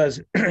 It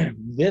was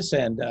this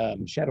and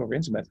Shadow of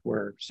Innsmouth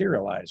were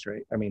serialized,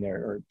 right? I mean,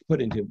 or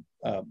put into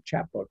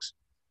chapbooks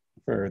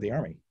for the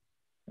Army,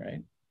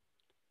 right?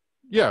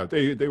 Yeah,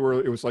 they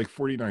were. It was like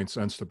 49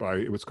 cents to buy.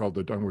 It was called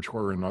the Dunwich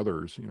Horror and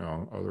Others,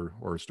 other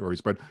horror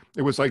stories. But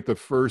it was like the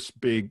first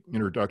big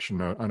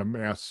introduction on a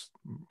mass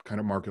kind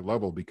of market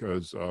level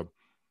because,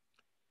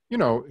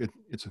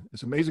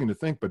 it's amazing to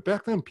think. But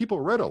back then, people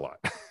read a lot,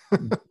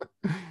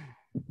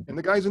 and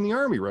the guys in the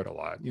Army read a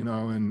lot,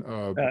 And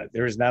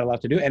there is not a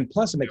lot to do, and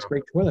plus, it makes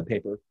great toilet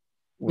paper.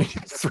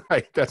 That's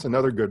right. That's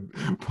another good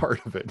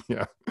part of it.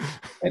 Yeah.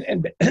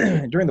 And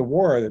during the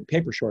war, the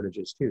paper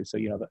shortages too. So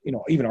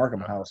even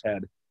Arkham House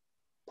had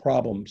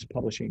problems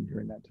publishing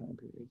during that time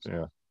period.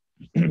 So.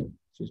 Yeah.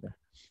 Excuse me.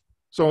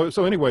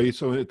 So anyway,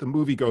 the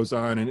movie goes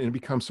on, and it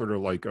becomes sort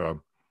of like a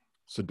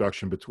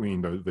seduction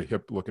between the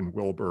hip-looking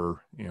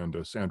Wilbur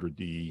and Sandra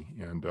Dee,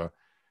 and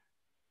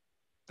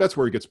that's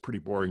where it gets pretty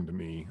boring to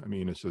me. I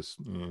mean, it's just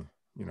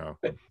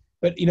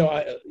But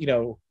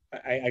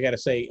I got to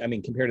say, I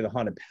mean, compared to the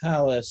Haunted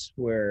Palace,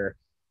 where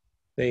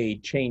they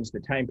changed the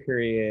time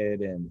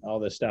period and all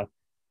this stuff,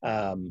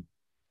 and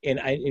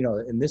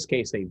in this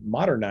case, they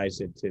modernized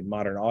it to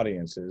modern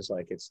audiences,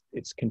 like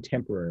it's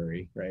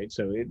contemporary, right?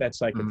 So that's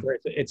like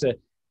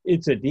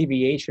it's a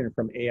deviation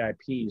from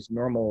AIP's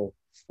normal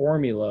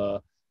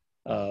formula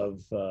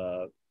of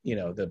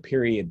the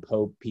period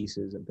Pope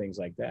pieces and things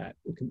like that,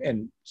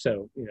 and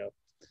so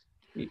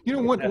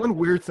one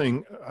weird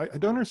thing, I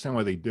don't understand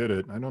why they did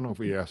it. I don't know if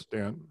we asked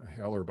Dan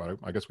Heller about it.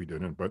 I guess we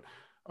didn't. But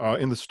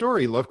in the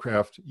story,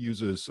 Lovecraft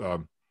uses,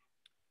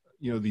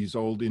 these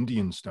old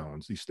Indian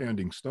stones, these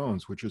standing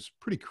stones, which is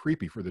pretty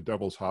creepy for the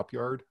Devil's Hop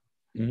Yard.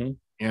 Mm-hmm.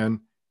 And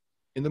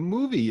in the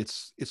movie,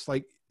 it's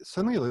like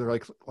suddenly they're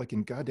like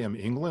in goddamn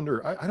England,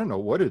 or I don't know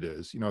what it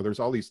is. There's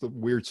all these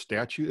weird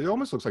statues. It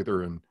almost looks like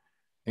they're in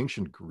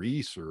ancient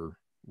Greece or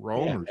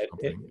Rome or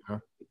something.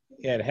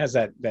 Yeah, it has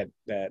that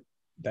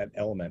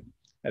element.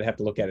 I'd have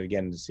to look at it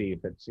again to see if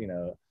it's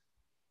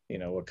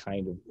what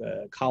kind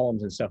of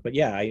columns and stuff. But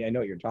yeah, I know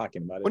what you're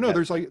talking about. Well, no,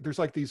 there's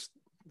like these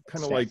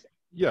kind of like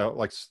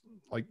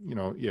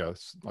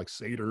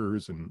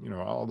satyrs and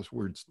all this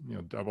weird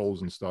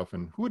devils and stuff.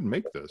 And who would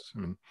make this? I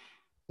mean,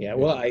 yeah.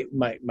 Well, I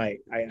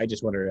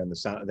just wondered on the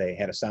sound. They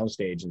had a sound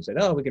stage and said,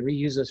 "Oh, we can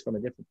reuse this from a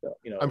different film."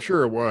 I'm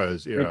sure it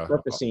was. Yeah,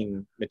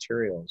 repurposing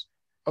materials.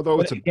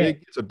 Although it's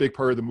a big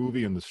part of the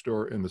movie and the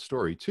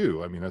story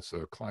too. I mean, that's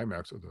the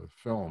climax of the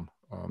film.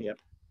 Yep.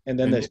 And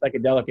then the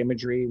psychedelic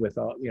imagery with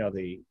all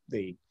the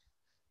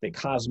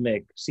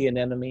cosmic sea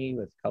anemone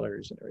with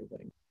colors and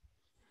everything.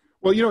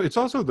 Well, it's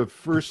also the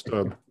first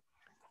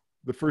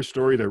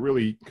story that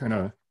really kind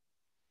of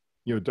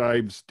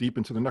dives deep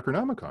into the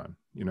Necronomicon.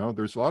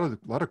 There's a lot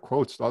of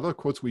quotes. A lot of the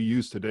quotes we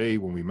use today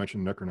when we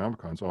mention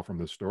Necronomicon is all from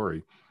this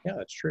story. Yeah,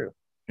 that's true.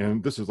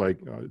 And this is like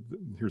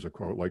here's a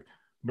quote like,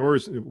 nor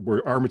is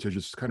where Armitage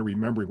is kind of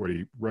remembering what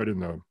he read in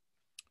the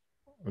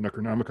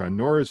Necronomicon,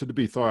 nor is it to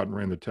be thought, and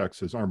ran the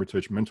text as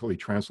Armitage mentally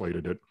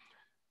translated it,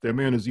 that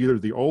man is either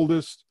the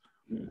oldest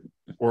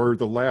or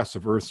the last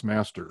of Earth's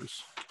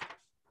masters,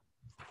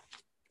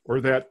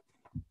 or that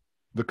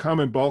the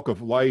common bulk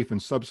of life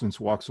and substance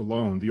walks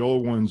alone. The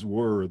old ones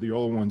were, the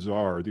old ones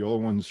are, the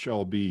old ones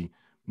shall be,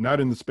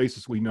 not in the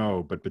spaces we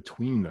know, but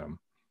between them.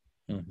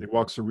 They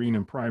walk serene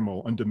and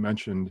primal,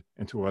 undimensioned,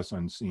 and to us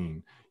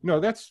unseen.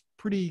 That's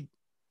pretty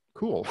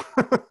cool.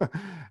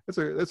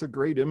 That's a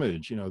great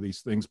image.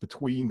 These things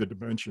between the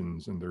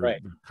dimensions, and they're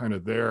kind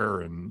of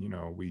there, and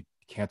we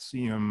can't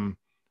see them,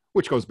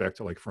 which goes back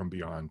to like From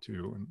Beyond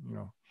too, and you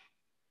know.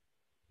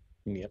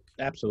 Yep,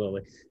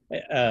 absolutely.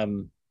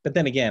 But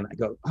then again, I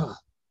go, oh,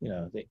 you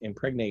know, the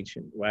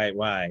impregnation. Why?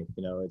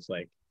 You know, it's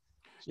like.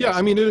 Yeah,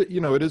 I mean, it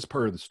is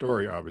part of the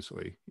story,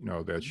 obviously. You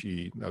know that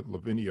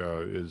Lavinia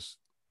is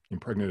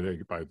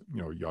impregnated by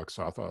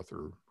Yog-Sothoth,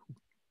 or I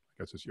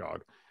guess it's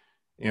Yog,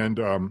 and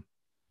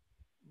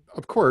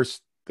of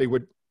course they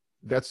would.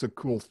 That's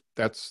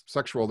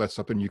sexual. That's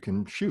something you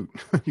can shoot.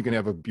 You can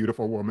have a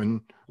beautiful woman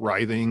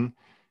writhing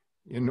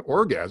in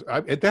orgasm.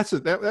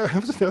 That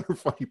was another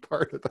funny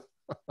part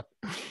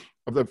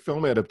of the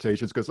film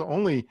adaptations, because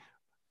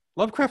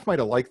Lovecraft might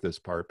have liked this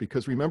part,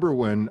 because remember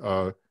when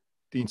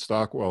Dean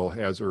Stockwell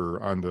has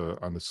her on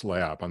the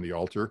slab on the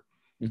altar,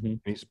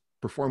 and he's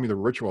performing the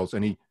rituals,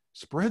 and he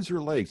spreads her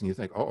legs, and you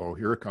think, oh,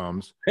 here it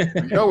comes.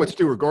 You know what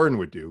Stuart Gordon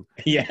would do.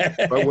 Yeah.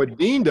 But what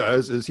Dean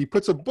does is he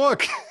puts a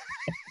book.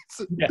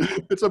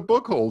 It's a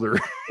book holder.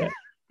 Yeah.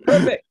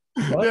 Perfect.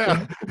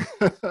 Yeah.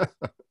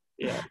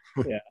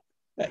 Yeah.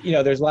 You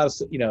know, there's a lot of,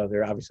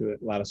 there are obviously a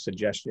lot of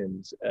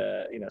suggestions,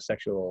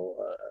 sexual,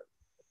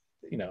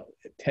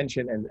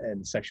 tension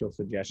and sexual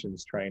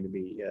suggestions trying to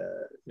be,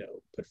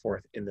 put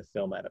forth in the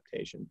film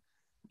adaptation.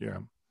 Yeah.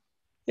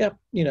 Yeah.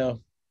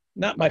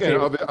 Not my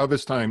favorite. Of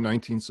his time,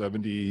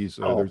 1970s,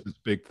 there's this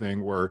big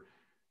thing where,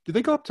 did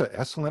they go up to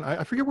Esalen?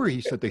 I forget where he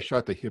said they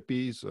shot the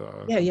hippies.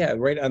 Yeah,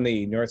 right on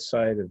the north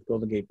side of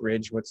Golden Gate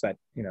Bridge. What's that?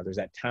 There's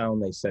that town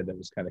they said that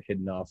was kind of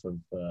hidden off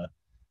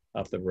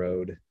the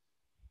road,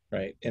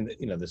 right? And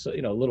this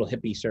little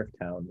hippie surf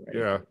town. Right?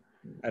 Yeah.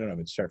 I don't know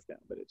if it's surf town,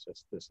 but it's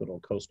just this little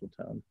coastal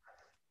town.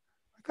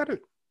 I thought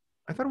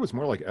it was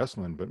more like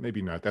Esalen, but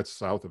maybe not. That's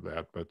south of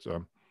that,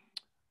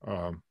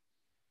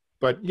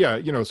 but yeah,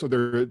 so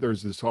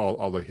there's this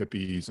all the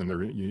hippies, and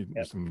there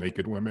some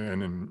naked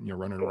women, and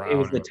running around. It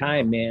was the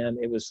time, man.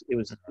 It was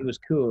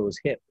cool. It was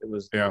hip. It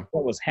was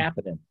what was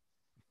happening,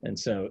 and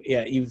so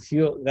you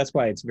feel that's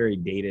why it's very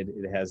dated.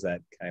 It has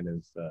that kind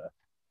of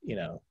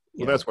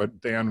that's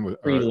what Dan was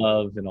free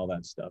love and all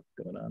that stuff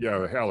going on.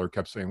 Yeah, Haller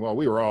kept saying, well,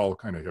 we were all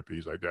kind of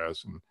hippies, I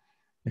guess, and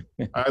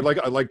I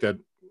like that.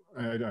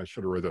 I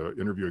should have read the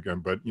interview again,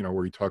 but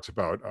where he talks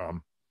about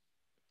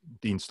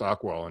Dean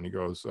Stockwell, and he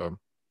goes.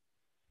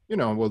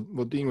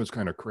 Well, Dean was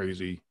kind of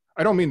crazy.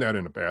 I don't mean that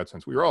in a bad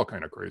sense. We were all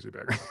kind of crazy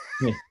back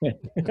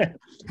then.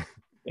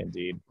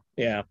 Indeed.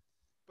 Yeah.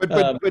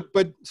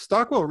 But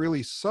Stockwell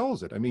really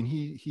sells it. I mean,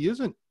 he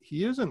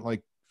isn't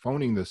like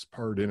phoning this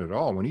part in at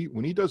all.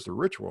 When he does the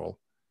ritual,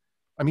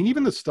 I mean,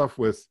 even the stuff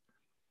with,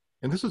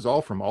 and this is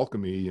all from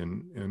alchemy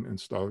and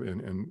stuff,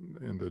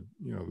 and the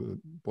the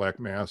black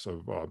mass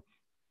of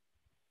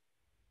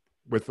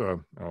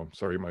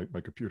sorry,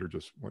 my computer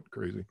just went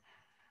crazy.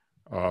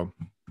 Do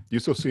you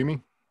still see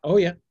me? Oh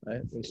yeah,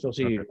 I still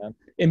see you.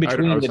 In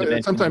between the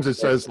dimensions. Sometimes it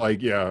says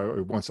like,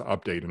 it wants to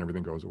update and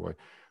everything goes away.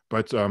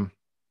 But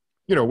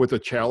with the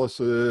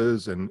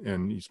chalices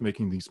and he's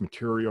making these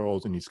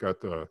materials, and he's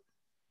got the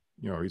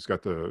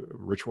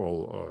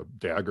ritual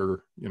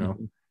dagger.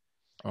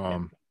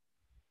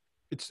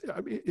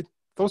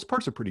 Those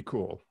parts are pretty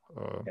cool.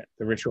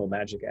 The ritual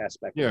magic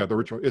aspect. Yeah,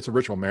 it's a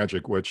ritual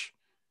magic, which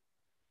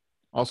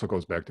also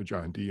goes back to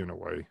John Dee in a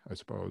way, I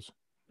suppose.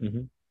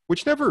 Mm-hmm.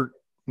 Which never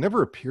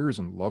appears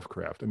in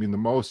Lovecraft. I mean, the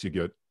most you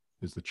get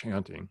is the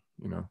chanting,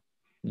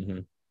 Mm-hmm.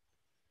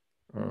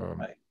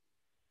 Right.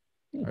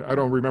 I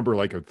don't remember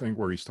like a thing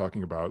where he's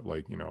talking about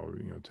like,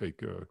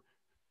 take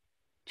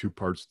 2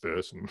 parts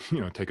this and,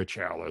 take a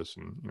chalice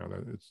and,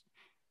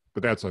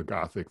 but that's a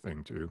Gothic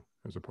thing too,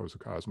 as opposed to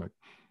cosmic.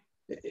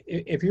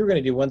 If you were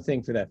going to do one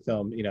thing for that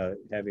film,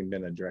 having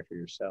been a director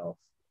yourself,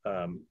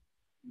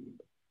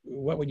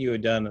 what would you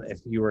have done if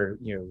you were,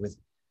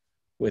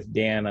 with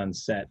Dan on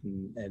set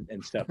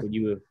and stuff? Would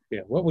you have,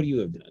 what would you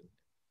have done?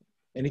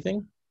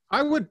 Anything?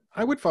 I would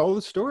follow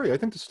the story. I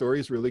think the story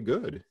is really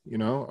good,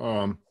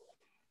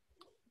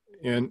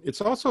 and it's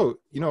also,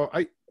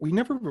 we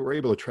never were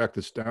able to track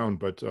this down,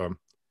 but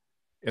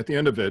at the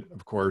end of it,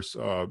 of course,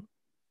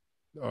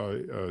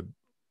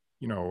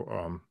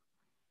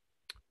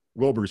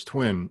 Wilbur's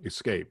twin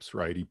escapes,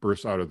 right? He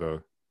bursts out of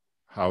the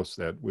house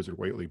that Wizard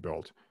Whately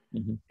built,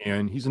 mm-hmm.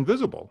 and he's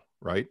invisible,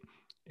 right?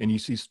 And you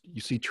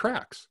see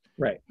tracks.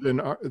 Right. Then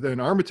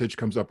Armitage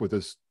comes up with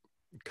this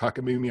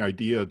cockamamie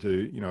idea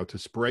to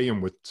spray him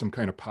with some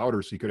kind of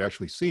powder so you could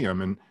actually see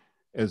him. And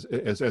as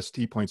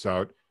ST points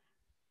out,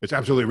 it's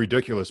absolutely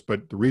ridiculous,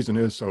 but the reason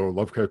is so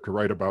Lovecraft could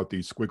write about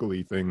these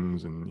squiggly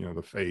things and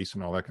the face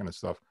and all that kind of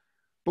stuff.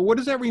 But what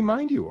does that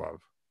remind you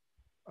of?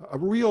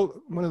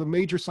 One of the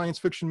major science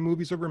fiction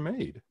movies ever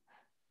made.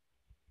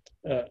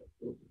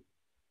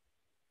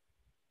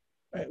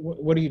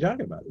 What are you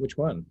talking about? Which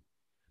one?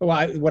 Well,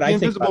 I think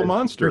Invisible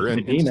Monster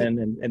and the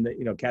demon and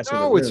the castle.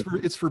 No,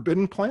 it's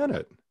Forbidden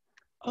Planet.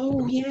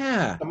 Oh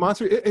yeah, the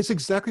monster. It's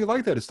exactly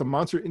like that. It's the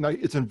monster.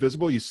 It's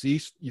invisible. You see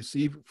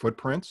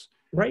footprints.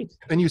 Right.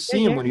 And you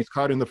see him when he's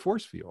caught in the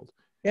force field.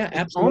 Yeah,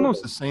 absolutely. It's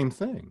almost the same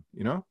thing.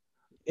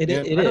 It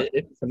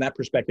is from that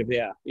perspective.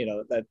 Yeah,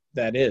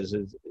 that is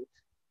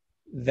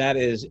that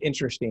is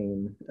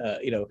interesting.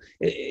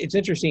 It's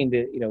interesting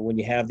to, when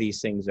you have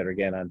these things that are,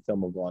 again,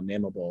 unfilmable,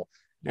 unnameable,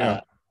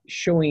 Yeah.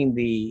 showing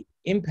the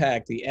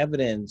impact, the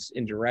evidence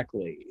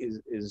indirectly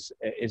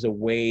is a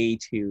way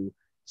to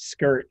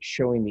skirt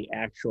showing the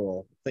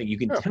actual thing. You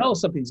can Yeah. tell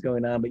something's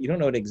going on, but you don't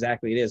know what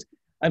exactly it is.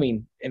 I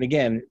mean, and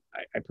again,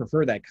 I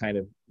prefer that kind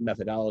of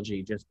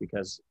methodology just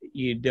because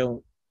you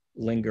don't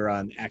linger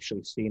on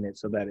actually seeing it,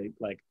 so that it,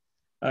 like,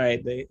 all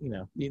right, the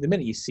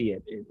minute you see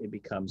it, it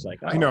becomes like,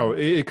 oh. I know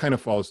it kind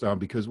of falls down,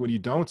 because when you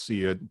don't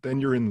see it, then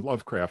you're in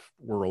Lovecraft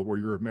world where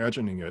you're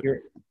imagining it.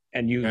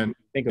 You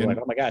think of like,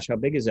 oh my gosh, how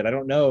big is it? I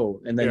don't know.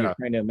 And then you're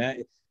trying to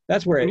imagine.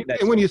 That's where and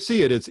when you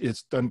see it,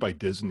 it's done by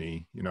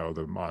Disney,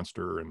 the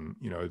monster, and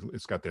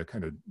it's got that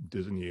kind of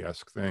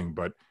Disney-esque thing,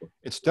 but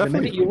it's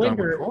definitely done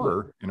with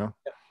horror.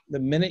 The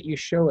minute you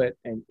show it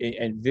and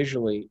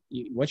visually,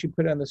 once you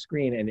put it on the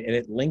screen and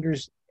it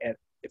lingers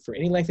for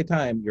any length of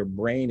time, your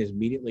brain is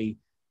immediately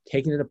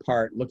taking it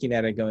apart, looking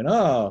at it, going,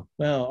 oh,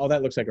 well, oh,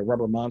 that looks like a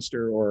rubber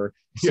monster or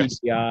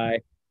CCI.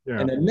 Yeah.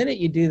 And the minute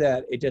you do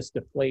that, it just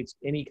deflates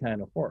any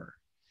kind of horror.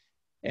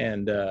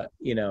 And,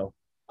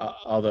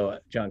 although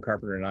John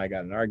Carpenter and I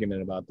got an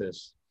argument about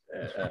this,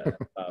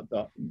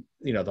 about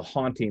the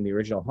haunting, the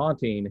original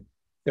haunting,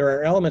 there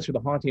are elements of the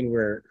haunting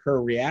where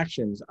her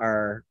reactions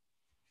are,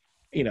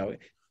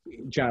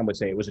 John would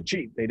say it was a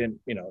cheat. They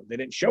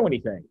didn't show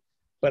anything.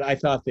 But I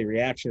thought the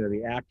reaction of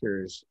the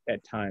actors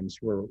at times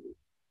were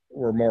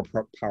more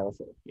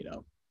powerful,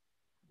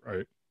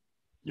 Right.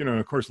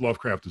 Of course,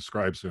 Lovecraft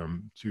describes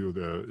him to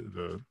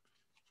the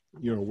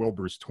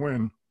Wilbur's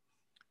twin,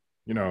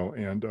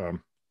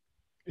 and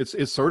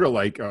it's sort of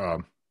like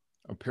a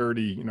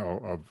parody,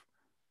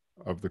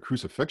 of the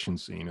crucifixion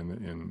scene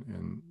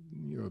in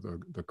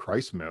the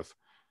Christ myth,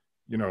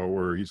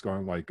 where he's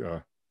going like,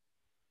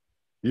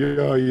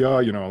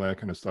 that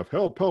kind of stuff.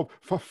 Help,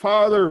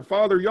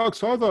 Father,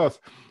 Yog-Sothoth.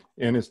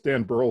 And it's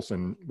Dan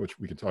Burleson, which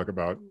we can talk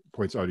about,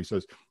 points out, he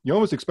says, you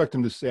almost expect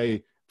him to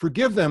say,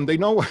 forgive them, they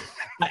know,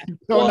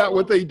 not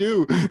what they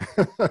do.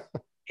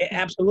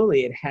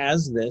 Absolutely. It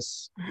has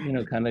this,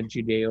 kind of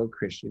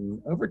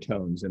Judeo-Christian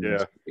overtones. And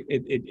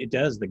it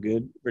does, the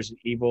good versus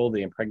evil,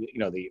 the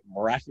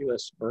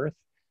miraculous birth.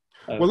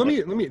 Well, let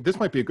me, this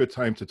might be a good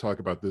time to talk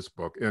about this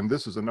book. And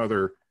this is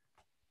another,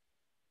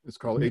 it's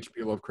called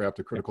H.P. Lovecraft,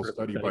 A Critical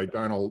Study by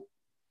Donald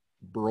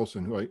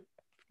Burleson, who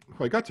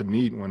I got to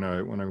meet when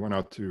I went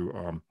out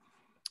to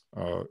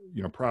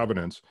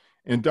Providence.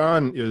 And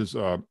Don is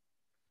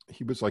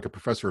he was like a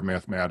professor of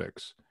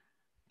mathematics,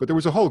 but there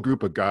was a whole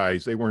group of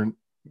guys. They weren't,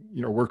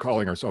 we're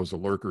calling ourselves the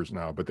Lurkers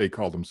now, but they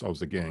called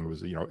themselves the gang. It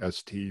was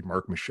S.T.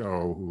 Mark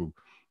Michaud, who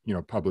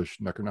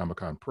published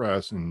Necronomicon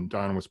Press, and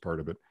Don was part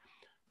of it.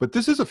 But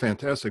this is a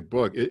fantastic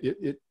book.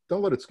 It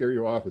don't let it scare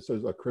you off. It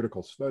says a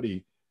critical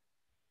study,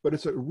 but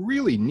it's a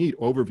really neat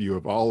overview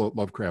of all of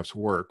Lovecraft's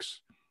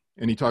works.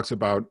 And he talks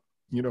about,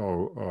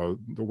 the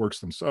works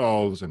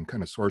themselves and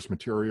kind of source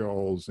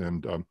materials.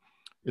 And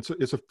it's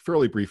a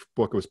fairly brief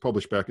book. It was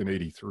published back in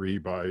 '83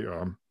 by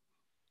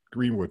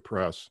Greenwood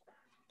Press.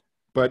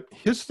 But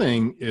his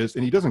thing is,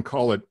 and he doesn't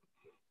call it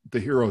the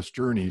hero's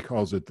journey, he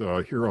calls it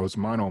the hero's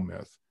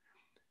monomyth.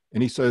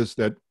 And he says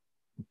that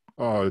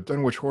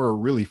Dunwich Horror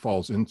really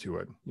falls into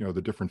it,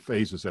 the different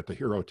phases that the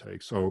hero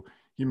takes. So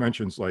he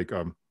mentions like,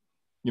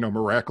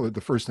 miraculous,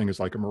 the first thing is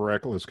like a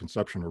miraculous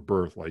conception or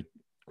birth, like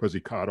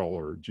Quetzalcoatl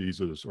or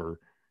Jesus or,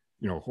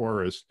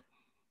 Horus.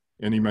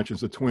 And he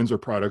mentions the twins are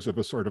products of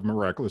a sort of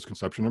miraculous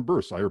conception and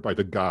birth, sired by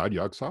the god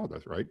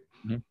Yog-Sothoth, right?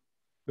 Mm-hmm.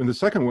 And the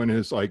second one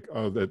is like,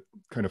 that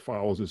kind of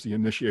follows is the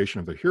initiation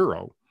of the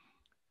hero.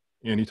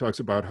 And he talks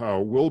about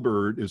how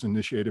Wilbur is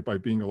initiated by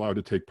being allowed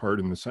to take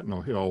part in the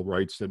Sentinel Hill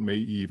rites at May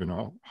Eve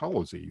and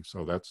Hallows Eve.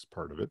 So that's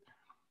part of it.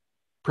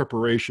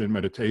 Preparation,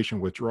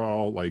 meditation,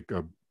 withdrawal, like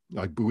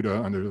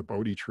Buddha under the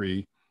Bodhi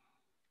tree.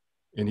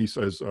 And he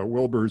says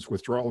Wilbur's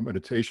withdrawal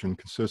meditation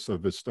consists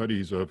of his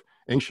studies of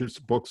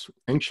ancient books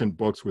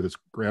with his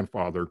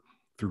grandfather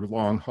through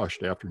long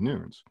hushed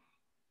afternoons.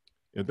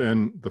 And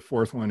then the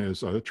fourth one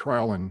is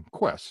trial and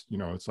quest.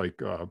 It's like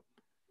the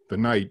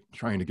knight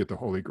trying to get the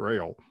Holy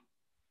Grail.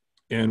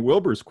 And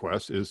Wilbur's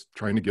quest is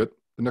trying to get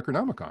the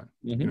Necronomicon,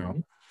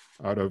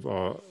 out of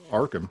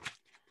Arkham.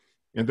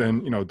 And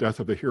then, death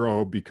of the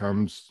hero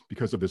becomes,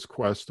 because of his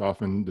quest,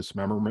 often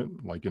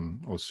dismemberment, like in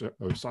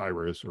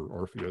Osiris or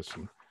Orpheus.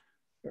 And,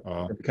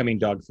 or becoming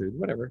dog food,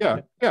 whatever.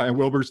 Yeah. And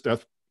Wilbur's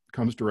death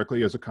comes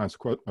directly as a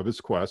consequence of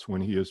his quest when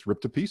he is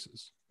ripped to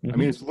pieces. Mm-hmm. I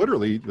mean, it's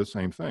literally the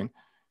same thing.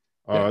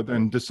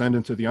 Then descend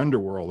into the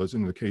underworld, as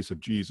in the case of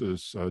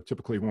Jesus.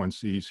 Typically one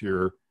sees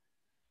here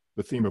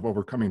the theme of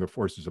overcoming the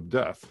forces of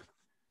death.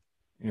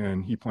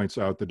 And he points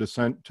out the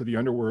descent to the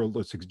underworld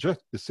is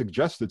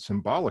suggested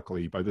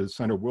symbolically by the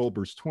descent of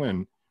Wilbur's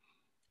twin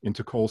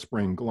into Cold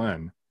Spring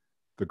Glen,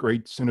 the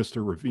great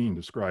sinister ravine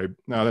described.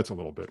 Now that's a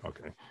little bit,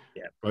 okay.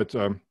 Yeah. But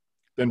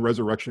then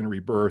resurrection and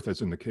rebirth,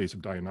 as in the case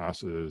of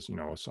Dionysus,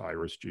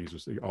 Osiris,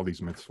 Jesus, all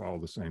these myths follow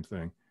the same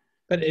thing.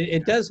 But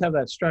it does have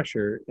that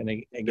structure.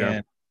 And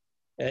again,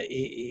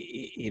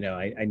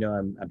 I know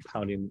I'm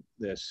pounding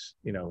this,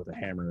 with a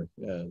hammer,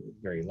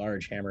 very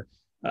large hammer.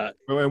 Oh,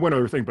 and one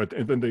other thing, but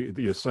and then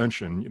the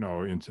ascension,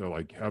 into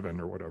like heaven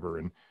or whatever.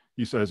 And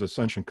he says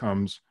ascension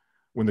comes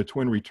when the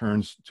twin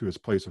returns to his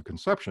place of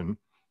conception,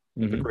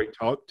 the great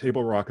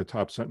table rock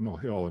atop Sentinel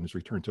Hill, and is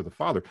returned to the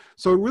Father.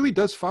 So it really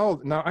does follow.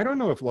 Now, I don't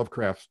know if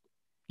Lovecraft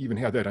even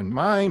had that in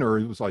mind, or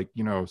it was like,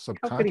 subconscious.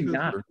 How could he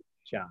not,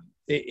 John?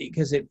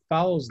 Because it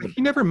follows the.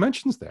 He never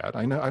mentions that.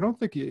 I know. I don't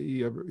think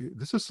he ever.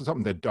 This is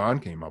something that Don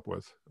came up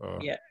with.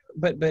 Yeah,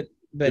 but it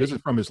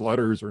isn't from his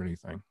letters or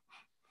anything.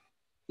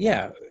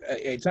 Yeah,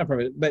 it's not from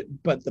it,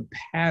 but the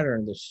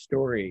pattern, the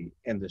story,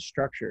 and the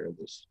structure of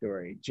the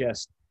story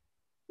just,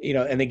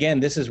 and again,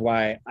 this is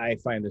why I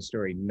find the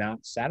story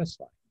not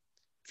satisfying.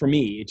 For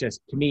me, it's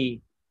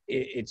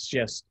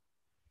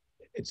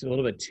a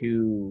little bit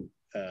too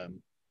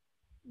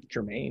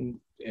germane,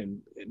 and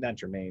not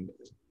germane,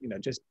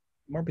 just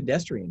more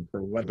pedestrian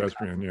for what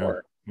pedestrian, yeah.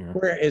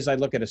 Whereas I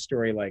look at a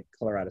story like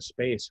Color Out of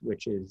Space,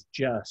 which is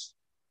just,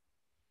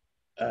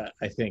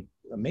 I think,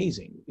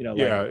 amazing.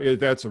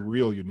 That's a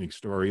real unique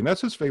story, and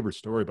that's his favorite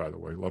story, by the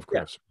way,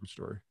 Lovecraft's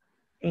story.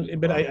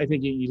 But I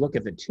think you look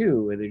at the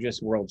two, and they're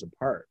just worlds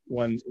apart.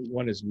 One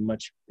is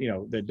much,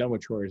 the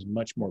Dunwich Horror is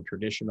much more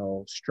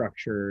traditional,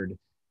 structured,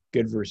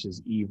 good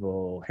versus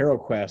evil.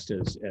 HeroQuest,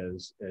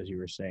 as you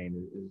were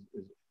saying,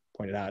 is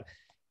pointed out.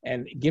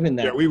 And given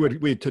that,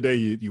 we today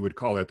you would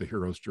call that the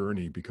hero's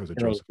journey because of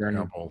Joseph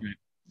Campbell,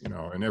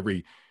 and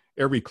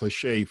every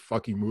cliche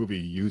fucking movie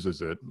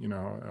uses it,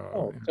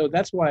 so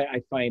that's why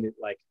I find it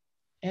like,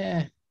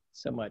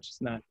 so much.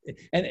 It's not,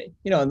 and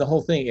and the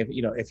whole thing,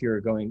 if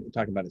you're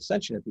talking about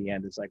ascension at the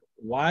end, it's like,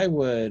 why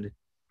would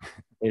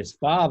his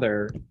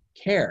father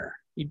care?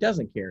 He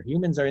doesn't care.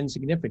 Humans are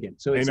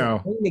insignificant. So it's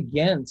going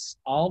against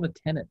all the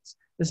tenets.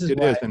 This is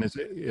and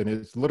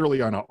it's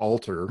literally on an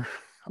altar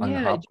on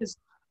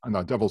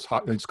the devil's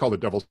hop. It's called the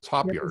devil's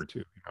hop yard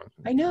too.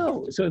 I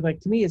know. So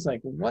like, to me, it's like,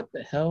 what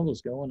the hell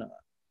is going on?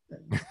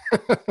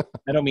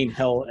 I don't mean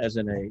hell as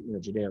in a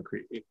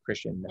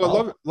Judeo-Christian.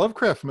 Well,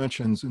 Lovecraft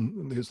mentions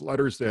in his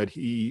letters that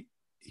he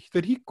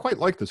quite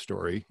liked the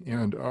story,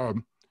 and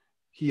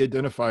he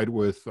identified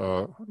with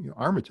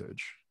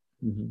Armitage.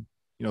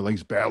 Like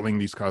he's battling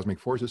these cosmic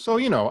forces. So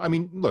I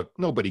mean, look,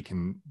 nobody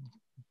can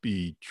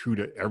be true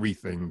to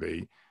everything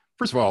they.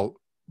 First of all,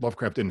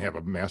 Lovecraft didn't have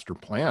a master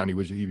plan.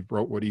 He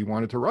wrote what he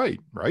wanted to write,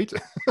 right?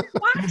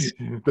 What?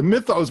 The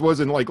mythos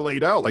wasn't like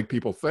laid out like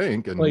people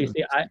think. And well, you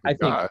see, I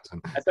thought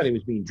he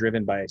was being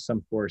driven by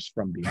some force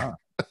from beyond.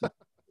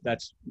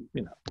 That's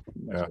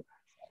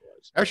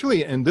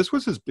Actually, and this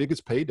was his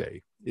biggest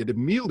payday. It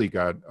immediately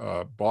got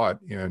bought,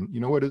 and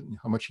you know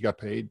how much he got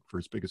paid for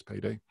his biggest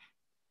payday?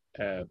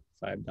 $5.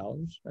 I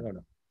don't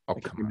know. Oh,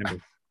 come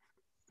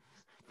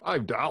on.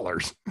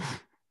 $5.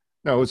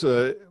 No, it was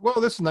this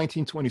is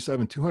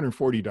 1927,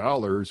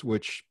 $240,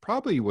 which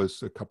probably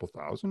was a couple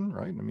thousand,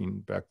 right? I mean,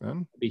 back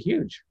then. It'd be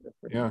huge.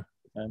 Yeah.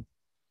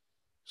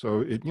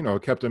 So it,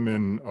 kept him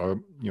in,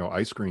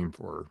 ice cream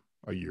for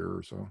a year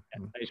or so.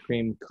 Ice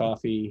cream,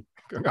 coffee.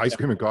 Ice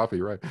cream and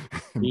coffee, right?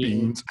 And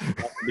beans.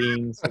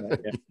 Beans.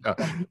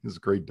 It's a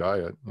great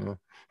diet. Yeah.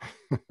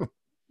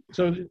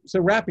 So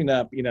wrapping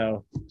up,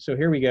 so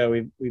here we go.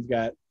 We've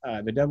got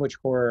the Dunwich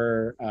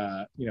Horror.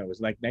 It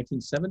was like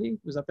 1970.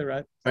 Was that the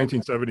right?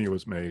 1970 it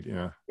was made.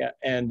 Yeah. Yeah,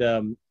 and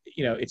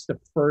it's the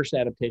first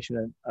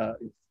adaptation,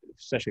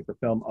 especially for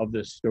film, of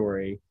this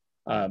story.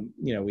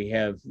 We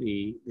have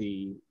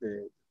the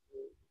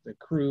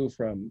crew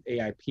from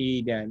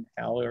AIP, Dan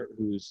Haller,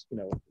 who's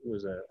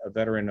was a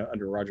veteran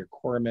under Roger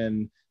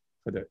Corman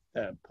for the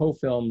Poe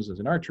films as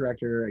an art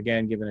director.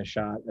 Again, given a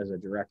shot as a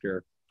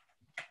director.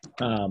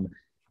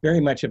 Very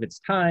much of its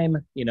time,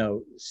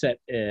 set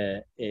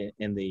in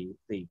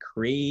the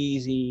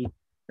crazy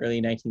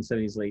early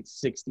 1970s, late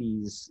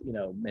 60s,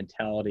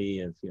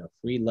 mentality of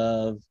free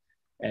love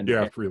and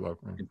free love,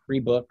 right. And free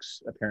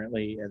books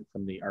apparently, and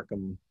from the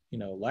Arkham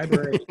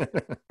library.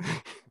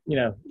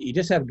 You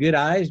just have good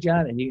eyes,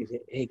 John, and you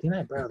say, hey, can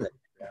I borrow that?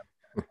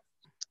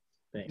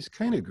 He's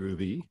kind of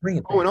groovy. Bring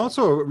it back. Oh, and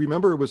also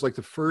remember, it was like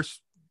the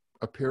first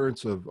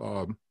appearance of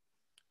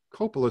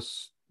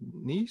Coppola's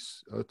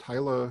niece,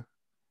 Tyla.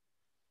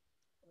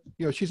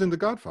 She's in The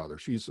Godfather.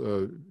 She's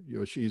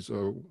she's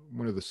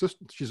one of the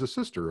sisters. She's a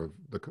sister of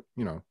the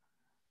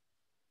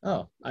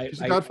Oh, she's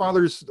the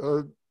Godfather's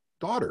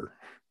daughter.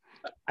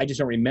 I just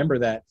don't remember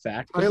that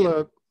fact.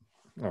 Tyla.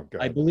 Oh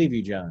God. I believe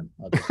you, John.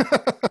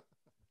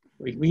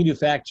 We can do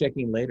fact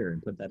checking later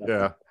and put that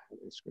up on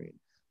the screen.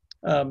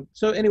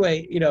 So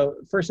anyway,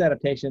 first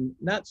adaptation,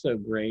 not so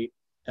great.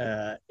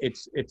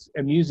 It's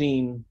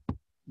amusing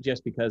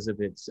just because of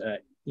its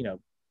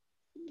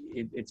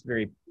it's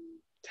very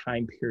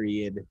time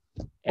period.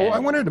 I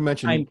wanted to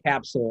mention time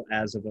capsule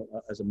as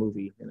a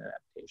movie in an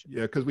adaptation.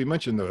 Yeah, because we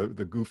mentioned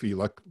the goofy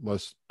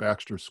Les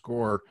Baxter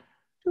score,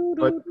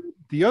 but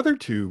the other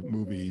two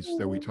movies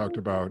that we talked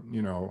about,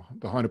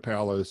 The Haunted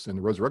Palace and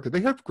The Resurrected,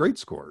 they have great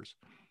scores.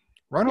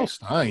 Ronald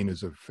Stein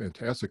is a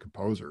fantastic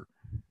composer,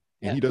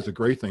 and he does a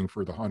great thing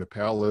for The Haunted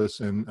Palace,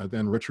 and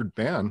then Richard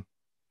Ban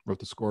wrote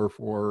the score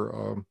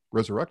for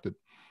Resurrected.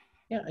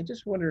 Yeah, I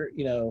just wonder,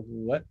 you know,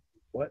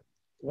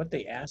 what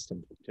they asked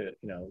him to,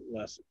 you know,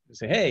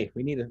 say, hey,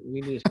 we need a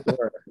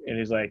score, and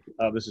he's like,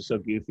 oh, this is so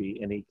goofy,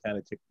 and he kind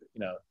of took, you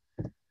know,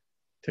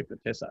 took the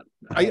piss out.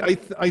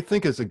 I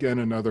think it's again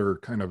another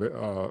kind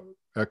of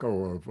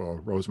echo of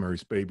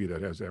Rosemary's Baby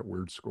that has that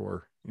weird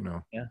score, you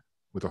know, yeah,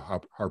 with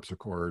a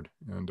harpsichord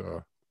and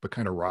but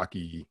kind of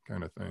rocky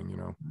kind of thing, you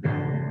know.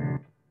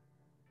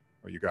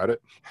 Oh, you got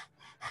it?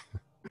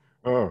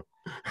 Oh.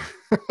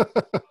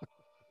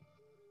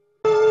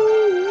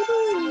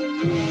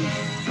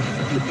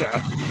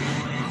 Yeah.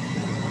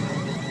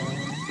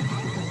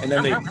 And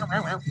then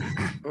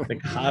the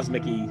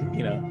cosmic-y,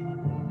 you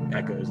know,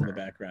 echoes in the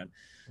background.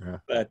 Yeah.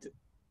 But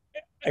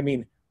I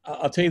mean,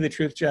 I'll tell you the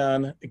truth,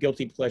 John, a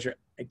guilty pleasure,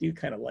 I do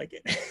kind of like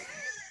it.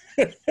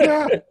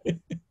 Yeah.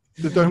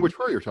 The Dunwich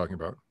Horror you're talking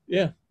about.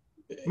 Yeah.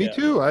 Me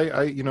too.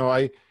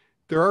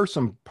 There are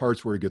some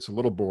parts where it gets a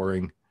little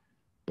boring,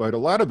 but a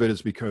lot of it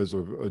is because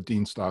of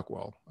Dean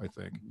Stockwell, I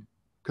think,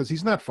 because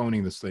he's not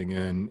phoning this thing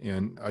in.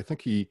 And I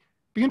think be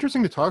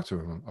interesting to talk to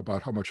him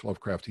about how much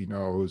Lovecraft he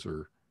knows,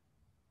 or,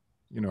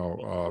 you know.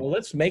 Well,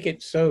 let's make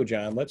it so,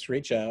 John. Let's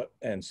reach out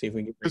and see if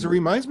we can. Because it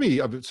reminds me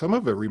of some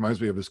of it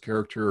reminds me of his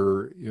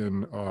character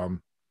in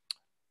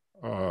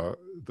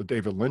the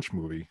David Lynch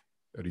movie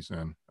that he's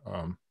in.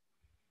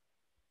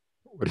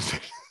 What is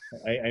it?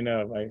 I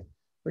know.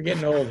 We're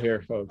getting old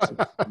here, folks. If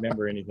you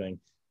remember anything?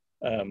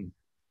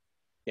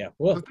 Yeah.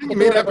 Well, the thing he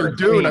made after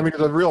Dune. I mean, it's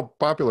a real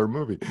popular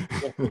movie.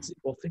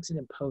 We'll fix it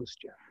in post,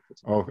 John.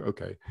 Oh,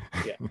 okay.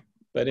 Yeah.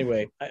 But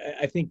anyway,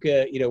 I think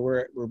you know,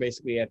 we're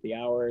basically at the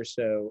hour,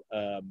 so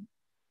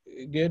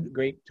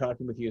great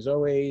talking with you as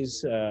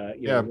always. You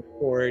know, look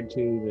forward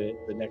to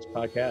the next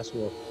podcast.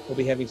 We'll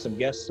be having some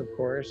guests, of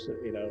course.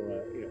 You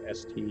know,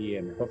 ST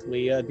and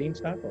hopefully Dean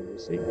Stockwell. We'll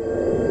see.